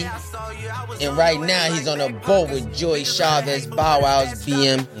Harvey. And right now he's on a boat with Joey Chavez, Bow Wow's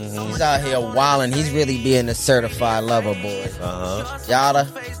BM. He's out here wilding. He's really being a certified lover boy. Yada.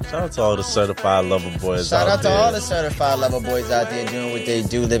 Shout out to all the certified lover boys. Shout out to there. all the certified lover boys out there doing what they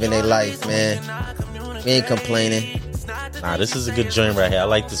do, living their life, man. We ain't complaining. Nah, this is a good joint right here. I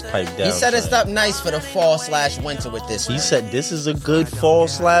like this pipe down. He set us joint. up nice for the fall/winter with this He one. said this is a good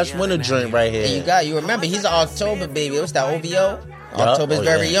fall/winter joint right here. And you remember, he's an October baby. What's that, OVO? October's Oh,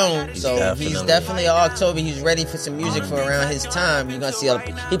 very yeah. own. He's So he's definitely an October. He's ready for some music for around his time. You're going to see,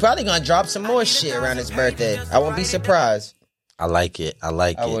 he probably going to drop some more shit around his birthday. I won't be surprised. I like it. I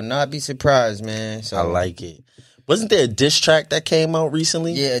like I will it. not be surprised, man. So I like it. Wasn't there a diss track that came out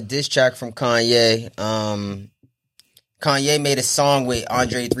recently? Yeah, a diss track from Kanye. Kanye made a song with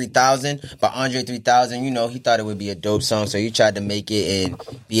Andre 3000, but Andre 3000, he thought it would be a dope song, so he tried to make it and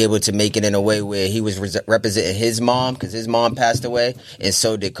be able to make it in a way where he was representing his mom, because his mom passed away, and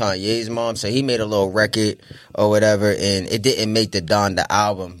so did Kanye's mom, so he made a little record or whatever, and it didn't make the Donda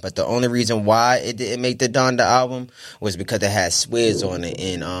album, but the only reason why it didn't make the Donda album was because it had Swizz on it,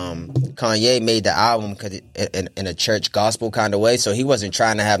 and Kanye made the album in a church gospel kind of way, so he wasn't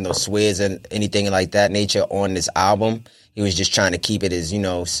trying to have no Swizz and anything like that nature on this album. He was just trying to keep it as,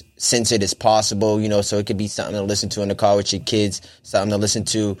 censored as possible, so it could be something to listen to in the car with your kids, something to listen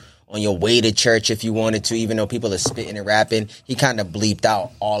to on your way to church if you wanted to, even though people are spitting and rapping. He kind of bleeped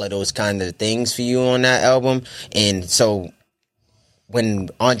out all of those kind of things for you on that album. And so when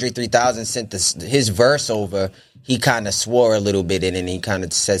Andre 3000 sent his verse over, he kind of swore a little bit in it, and he kind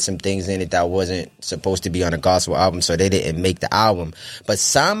of said some things in it that wasn't supposed to be on a gospel album, so they didn't make the album. But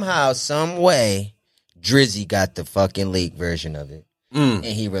somehow, some way, Drizzy got the fucking leaked version of it. And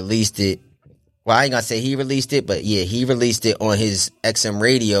he released it. Well, I ain't gonna say he released it, but yeah, he released it on his XM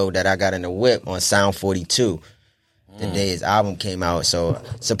radio that I got in the whip on Sound 42 the day his album came out. So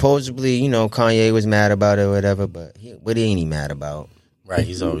supposedly, Kanye was mad about it or whatever, but what ain't he mad about? Right,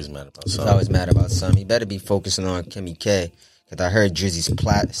 he's always mad about something. He's always mad about something. He better be focusing on Kimmy K, because I heard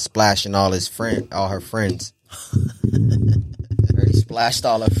Drizzy splashing all her friends. He splashed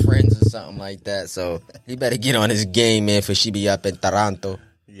all her friends or something like that, so he better get on his game, man, for she be up in Toronto.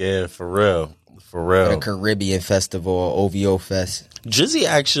 Yeah, for real. At a Caribbean festival or OVO Fest.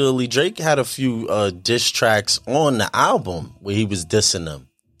 Drake had a few diss tracks on the album where he was dissing them.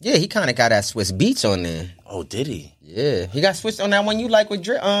 Yeah, he kind of got that Swiss Beats on there. Oh, did he? Yeah, he got Swiss on that one you like with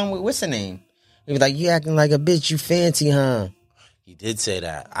what's the name? He was like, "You acting like a bitch, you fancy, huh?" He did say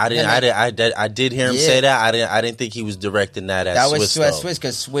that. I did hear him say that. I didn't think he was directing that at Swiss. That was Swiss,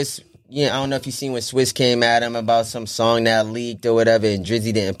 because Swiss. Yeah, I don't know if you seen when Swiss came at him about some song that leaked or whatever, and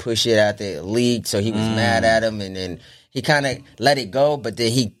Drizzy didn't push it after it leaked, so he was mad at him, and then he kind of let it go, but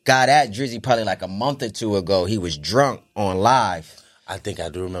then he got at Drizzy probably like a month or two ago. He was drunk on live. I think I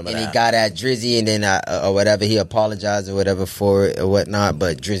do remember that. And he got at Drizzy, and then or whatever, he apologized or whatever for it or whatnot,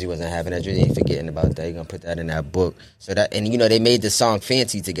 but Drizzy wasn't having that. Drizzy ain't forgetting about that. He gonna put that in that book. So that, and they made the song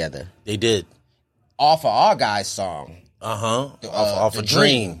Fancy together. They did. Off of our guy's song. Off a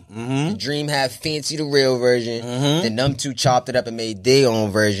Dream. The Dream had Fancy, the real version. Then them two chopped it up and made their own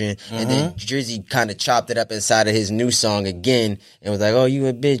version. And then Drizzy kind of chopped it up inside of his new song again and was like, "Oh, you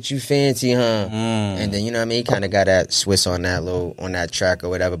a bitch, you fancy, huh?" And then, he kind of got that Swiss on that track or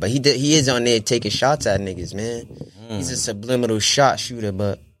whatever. But he is on there taking shots at niggas, man. He's a subliminal shot shooter,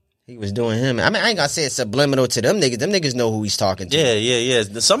 but he was doing him. I mean, I ain't gonna say it's subliminal to them niggas. Them niggas know who he's talking to. Yeah.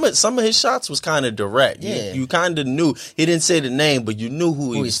 Some of his shots was kind of direct. Yeah. You kind of knew. He didn't say the name, but you knew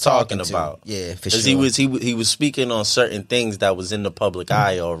who he was talking about. Yeah, for sure. Because he was speaking on certain things that was in the public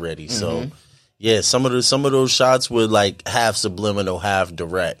eye already. So, yeah, some of those shots were like half subliminal, half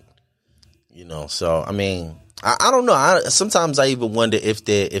direct. So I mean, I don't know. Sometimes I even wonder if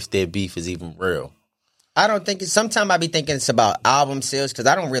their beef is even real. I don't think sometimes I be thinking it's about album sales, because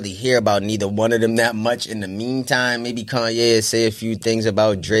I don't really hear about neither one of them that much in the meantime. Maybe Kanye will say a few things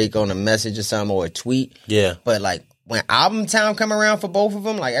about Drake on a message or something, or a tweet. Yeah. But like when album time come around for both of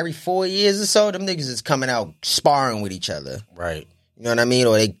them, like every 4 years or so, them niggas is coming out sparring with each other. Right. You know what I mean?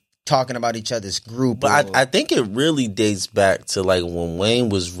 Or they talking about each other's group. But I think it really dates back to like when Wayne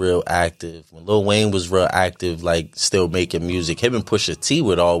was real active. When Lil Wayne was real active, like still making music. Him and Pusha T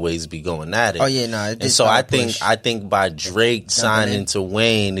would always be going at it. Oh yeah, no. And so I think by Drake signing to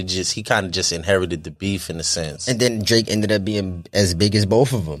Wayne, he kind of just inherited the beef in a sense. And then Drake ended up being as big as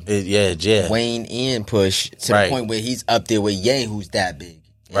both of them. Yeah. Wayne and Push, to the point where he's up there with Ye, who's that big.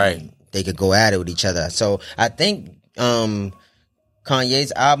 And right. They could go at it with each other. So I think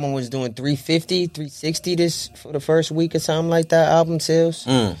Kanye's album was doing 350, 360 for the first week or something like that, album sales.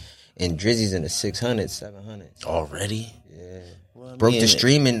 And Drizzy's in the 600, 700. Already? Yeah. Well, broke the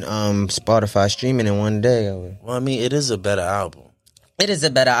streaming, Spotify streaming in one day. Well, I mean, it is a better album. It is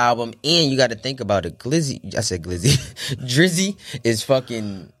a better album, and you got to think about it. Drizzy is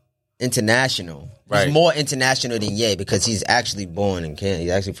fucking international. Right. He's more international than Ye, because he's actually born in Canada.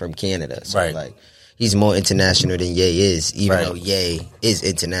 He's actually from Canada. So right. He's more international than Ye is, even though Ye is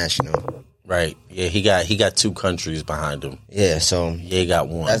international. Right. Yeah, he got two countries behind him. Yeah, so Ye got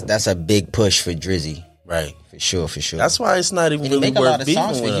one. That's a big push for Drizzy. Right. For sure. That's why it's not even really worth beefing with him. He make a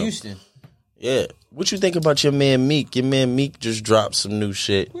lot of songs for Houston. Yeah. What you think about your man Meek? Your man Meek just dropped some new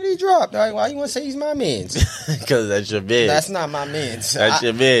shit. What he dropped? Why you want to say he's my man? Because that's your man. That's not my man. That's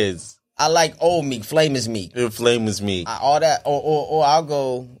your man. I like old Meek, Flame is Meek. Flame is Meek. All that, or I'll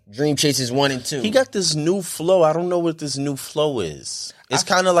go Dream Chasers 1 and 2. He got this new flow. I don't know what this new flow is. It's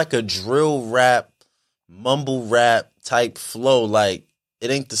kind of like a drill rap, mumble rap type flow. Like, it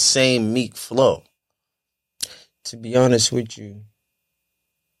ain't the same Meek flow. To be honest with you,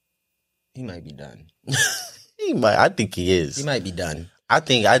 he might be done. He might. I think he is. He might be done. I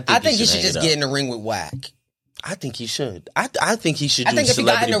think he should just get in the ring with Wack. I think he should. I think he should do if he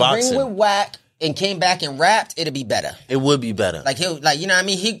got in celebrity the boxing. ring with Wack and came back and rapped, it'd be better. It would be better. Like you know what I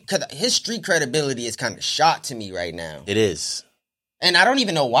mean? Cause his street credibility is kind of shot to me right now. It is. And I don't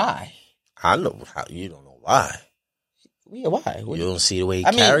even know why. I know how you don't know why. Yeah, why? You don't see the way he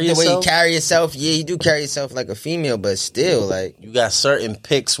the carry yourself? way you carry yourself, yeah, you do carry yourself like a female, but still, like... You got certain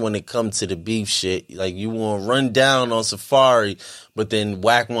picks when it comes to the beef shit. Like, you want to run down on Safari, but then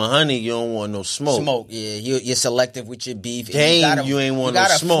Whack 100, you don't want no smoke. Smoke, yeah. You're selective with your beef. Game, you ain't want no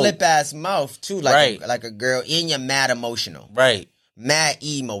smoke. You got a flip-ass mouth, too, right. like a girl, and you're mad emotional. Right. Mad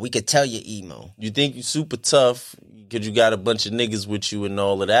emo. We could tell you're emo. You think you super tough because you got a bunch of niggas with you and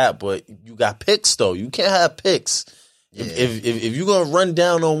all of that, but you got picks, though. You can't have picks. Yeah. If you're gonna run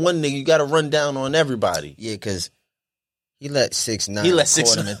down on one nigga, you gotta run down on everybody. Yeah, because he let 6ix9ine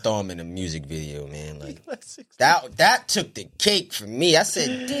record him and throw him in a music video, man. Like that took the cake for me. I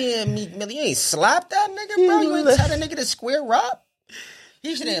said, damn, Meek Mill, you ain't slapped that nigga, bro. You ain't tell that nigga to square up.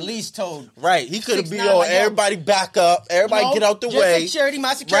 He should have at least told. Right, he could have been, yo, everybody back up, everybody get out the way. Security,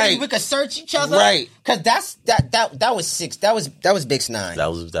 my security, we could search each other. Right, because that was six. That was Big 9. That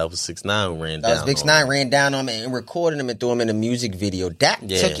was 6ix9ine ran down. That was Big 9 ran down on him and recorded him and threw him in a music video. That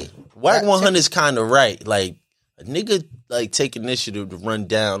took it. Whack 100 is kind of right. Like a nigga like take initiative to run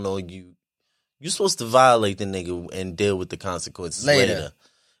down on you. You're supposed to violate the nigga and deal with the consequences later.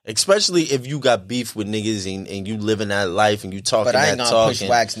 Especially if you got beef with niggas and you living that life and you talking that talk. But I ain't gonna push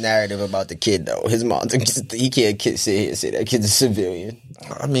Wack's narrative about the kid, though. His mom, he can't sit here and say that kid's a civilian.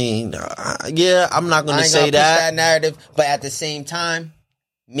 I mean, yeah, I'm not gonna say push that narrative, but at the same time,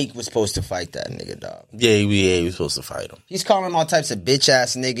 Meek was supposed to fight that nigga, dog. Yeah, he was supposed to fight him. He's calling him all types of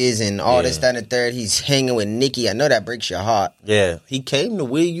bitch-ass niggas and all this, that, and the third. He's hanging with Nicki. I know that breaks your heart. Yeah, he came to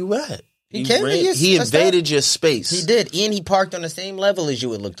where you at. He came to your He invaded your space. He did. And he parked on the same level as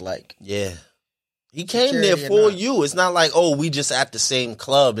you, it looked like. Yeah. He came there for you. It's not like, oh, we just at the same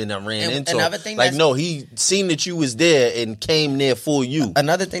club and I ran into him. Like, no, he seen that you was there and came there for you.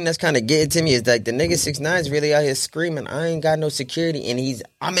 Another thing that's kind of getting to me is like the nigga 6ix9ine's really out here screaming, I ain't got no security. And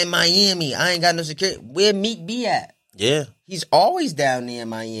I'm in Miami. I ain't got no security. Where Meek be at? Yeah. He's always down there in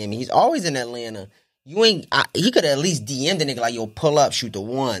Miami. He's always in Atlanta. He could have at least DM'd the nigga like, yo, pull up, shoot the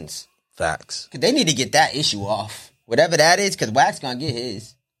ones. Facts. Cause they need to get that issue off. Whatever that is, because Wack's gonna get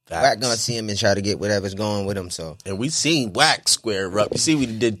his. Facts. Wack gonna see him and try to get whatever's going with him. So, and we seen Wack square up. You see what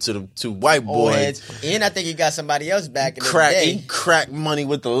he did to the two white boys. And I think he got somebody else back in the day. He cracked money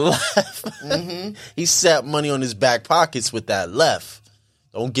with the left. Mm-hmm. He sat money on his back pockets with that left.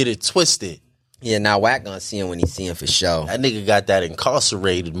 Don't get it twisted. Yeah, now Wack gonna see him when he see him for sure. That nigga got that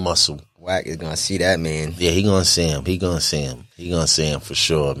incarcerated muscle. Wack is gonna see that, man. Yeah, he gonna see him. He gonna see him for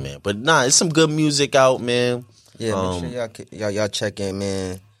sure, man. But nah, it's some good music out, man. Yeah, make sure y'all check in,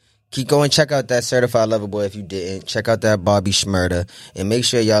 man. Keep going, check out that Certified Lover Boy if you didn't. Check out that Bobby Shmurda. And make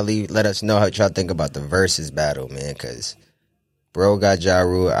sure y'all let us know how y'all think about the versus battle, man. Cause bro got Ja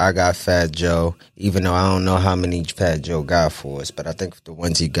Rule, I got Fat Joe. Even though I don't know how many Fat Joe got for us, but I think the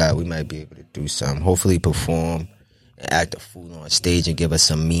ones he got, we might be able to do something. Hopefully perform and act a fool on stage and give us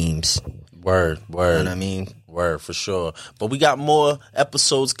some memes. Word. You know what I mean? Word, for sure. But we got more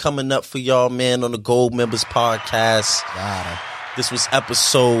episodes coming up for y'all, man, on the Gold Members Podcast. This was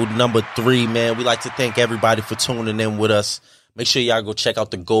episode number 3, man. We like to thank everybody for tuning in with us. Make sure y'all go check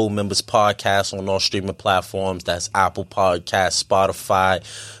out the Gold Members Podcast on all streaming platforms. That's Apple Podcasts, Spotify,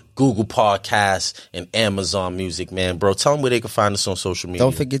 Google Podcasts, and Amazon Music, man. Bro, tell them where they can find us on social media.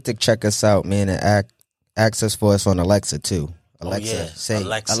 Don't forget to check us out, man, and access for us on Alexa, too.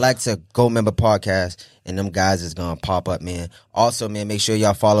 Alexa, Gold Member Podcast, and them guys is gonna pop up, man. Also, man, make sure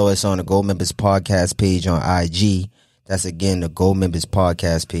y'all follow us on the Gold Members Podcast page on IG. That's again the Gold Members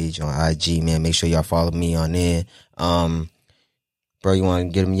Podcast page on IG, man. Make sure y'all follow me on there. Bro, you want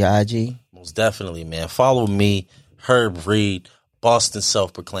to get them your IG? Most definitely, man. Follow me, Herb Reed, Boston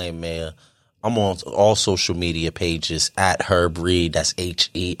Self-Proclaimed Mayor. I'm on all social media pages at Herb Reed. That's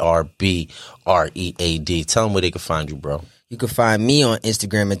HERBREAD. Tell them where they can find you, bro. You can find me on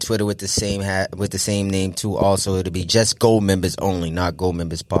Instagram and Twitter with the same name too. Also, it'll be just Gold Members only, not Gold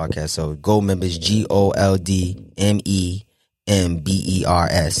Members Podcast. So Gold Members, GOLDMEMBERS.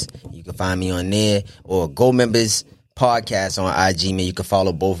 You can find me on there, or Gold Members Podcast on IG, man. You can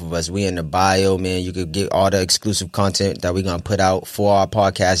follow both of us. We in the bio, man. You could get all the exclusive content that we're going to put out for our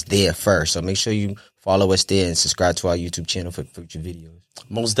podcast there first. So make sure you follow us there and subscribe to our YouTube channel for future videos.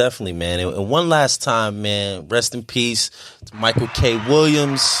 Most definitely, man. And one last time, man, rest in peace to Michael K.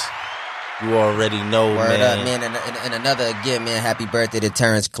 Williams. You already know, Word man. up, man. And another, again, man, happy birthday to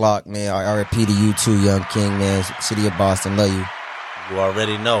Terrence Clark, man. RIP to you too, Young King, man. City of Boston, love you. You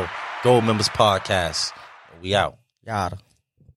already know. Gold Members Podcast. We out. Yada.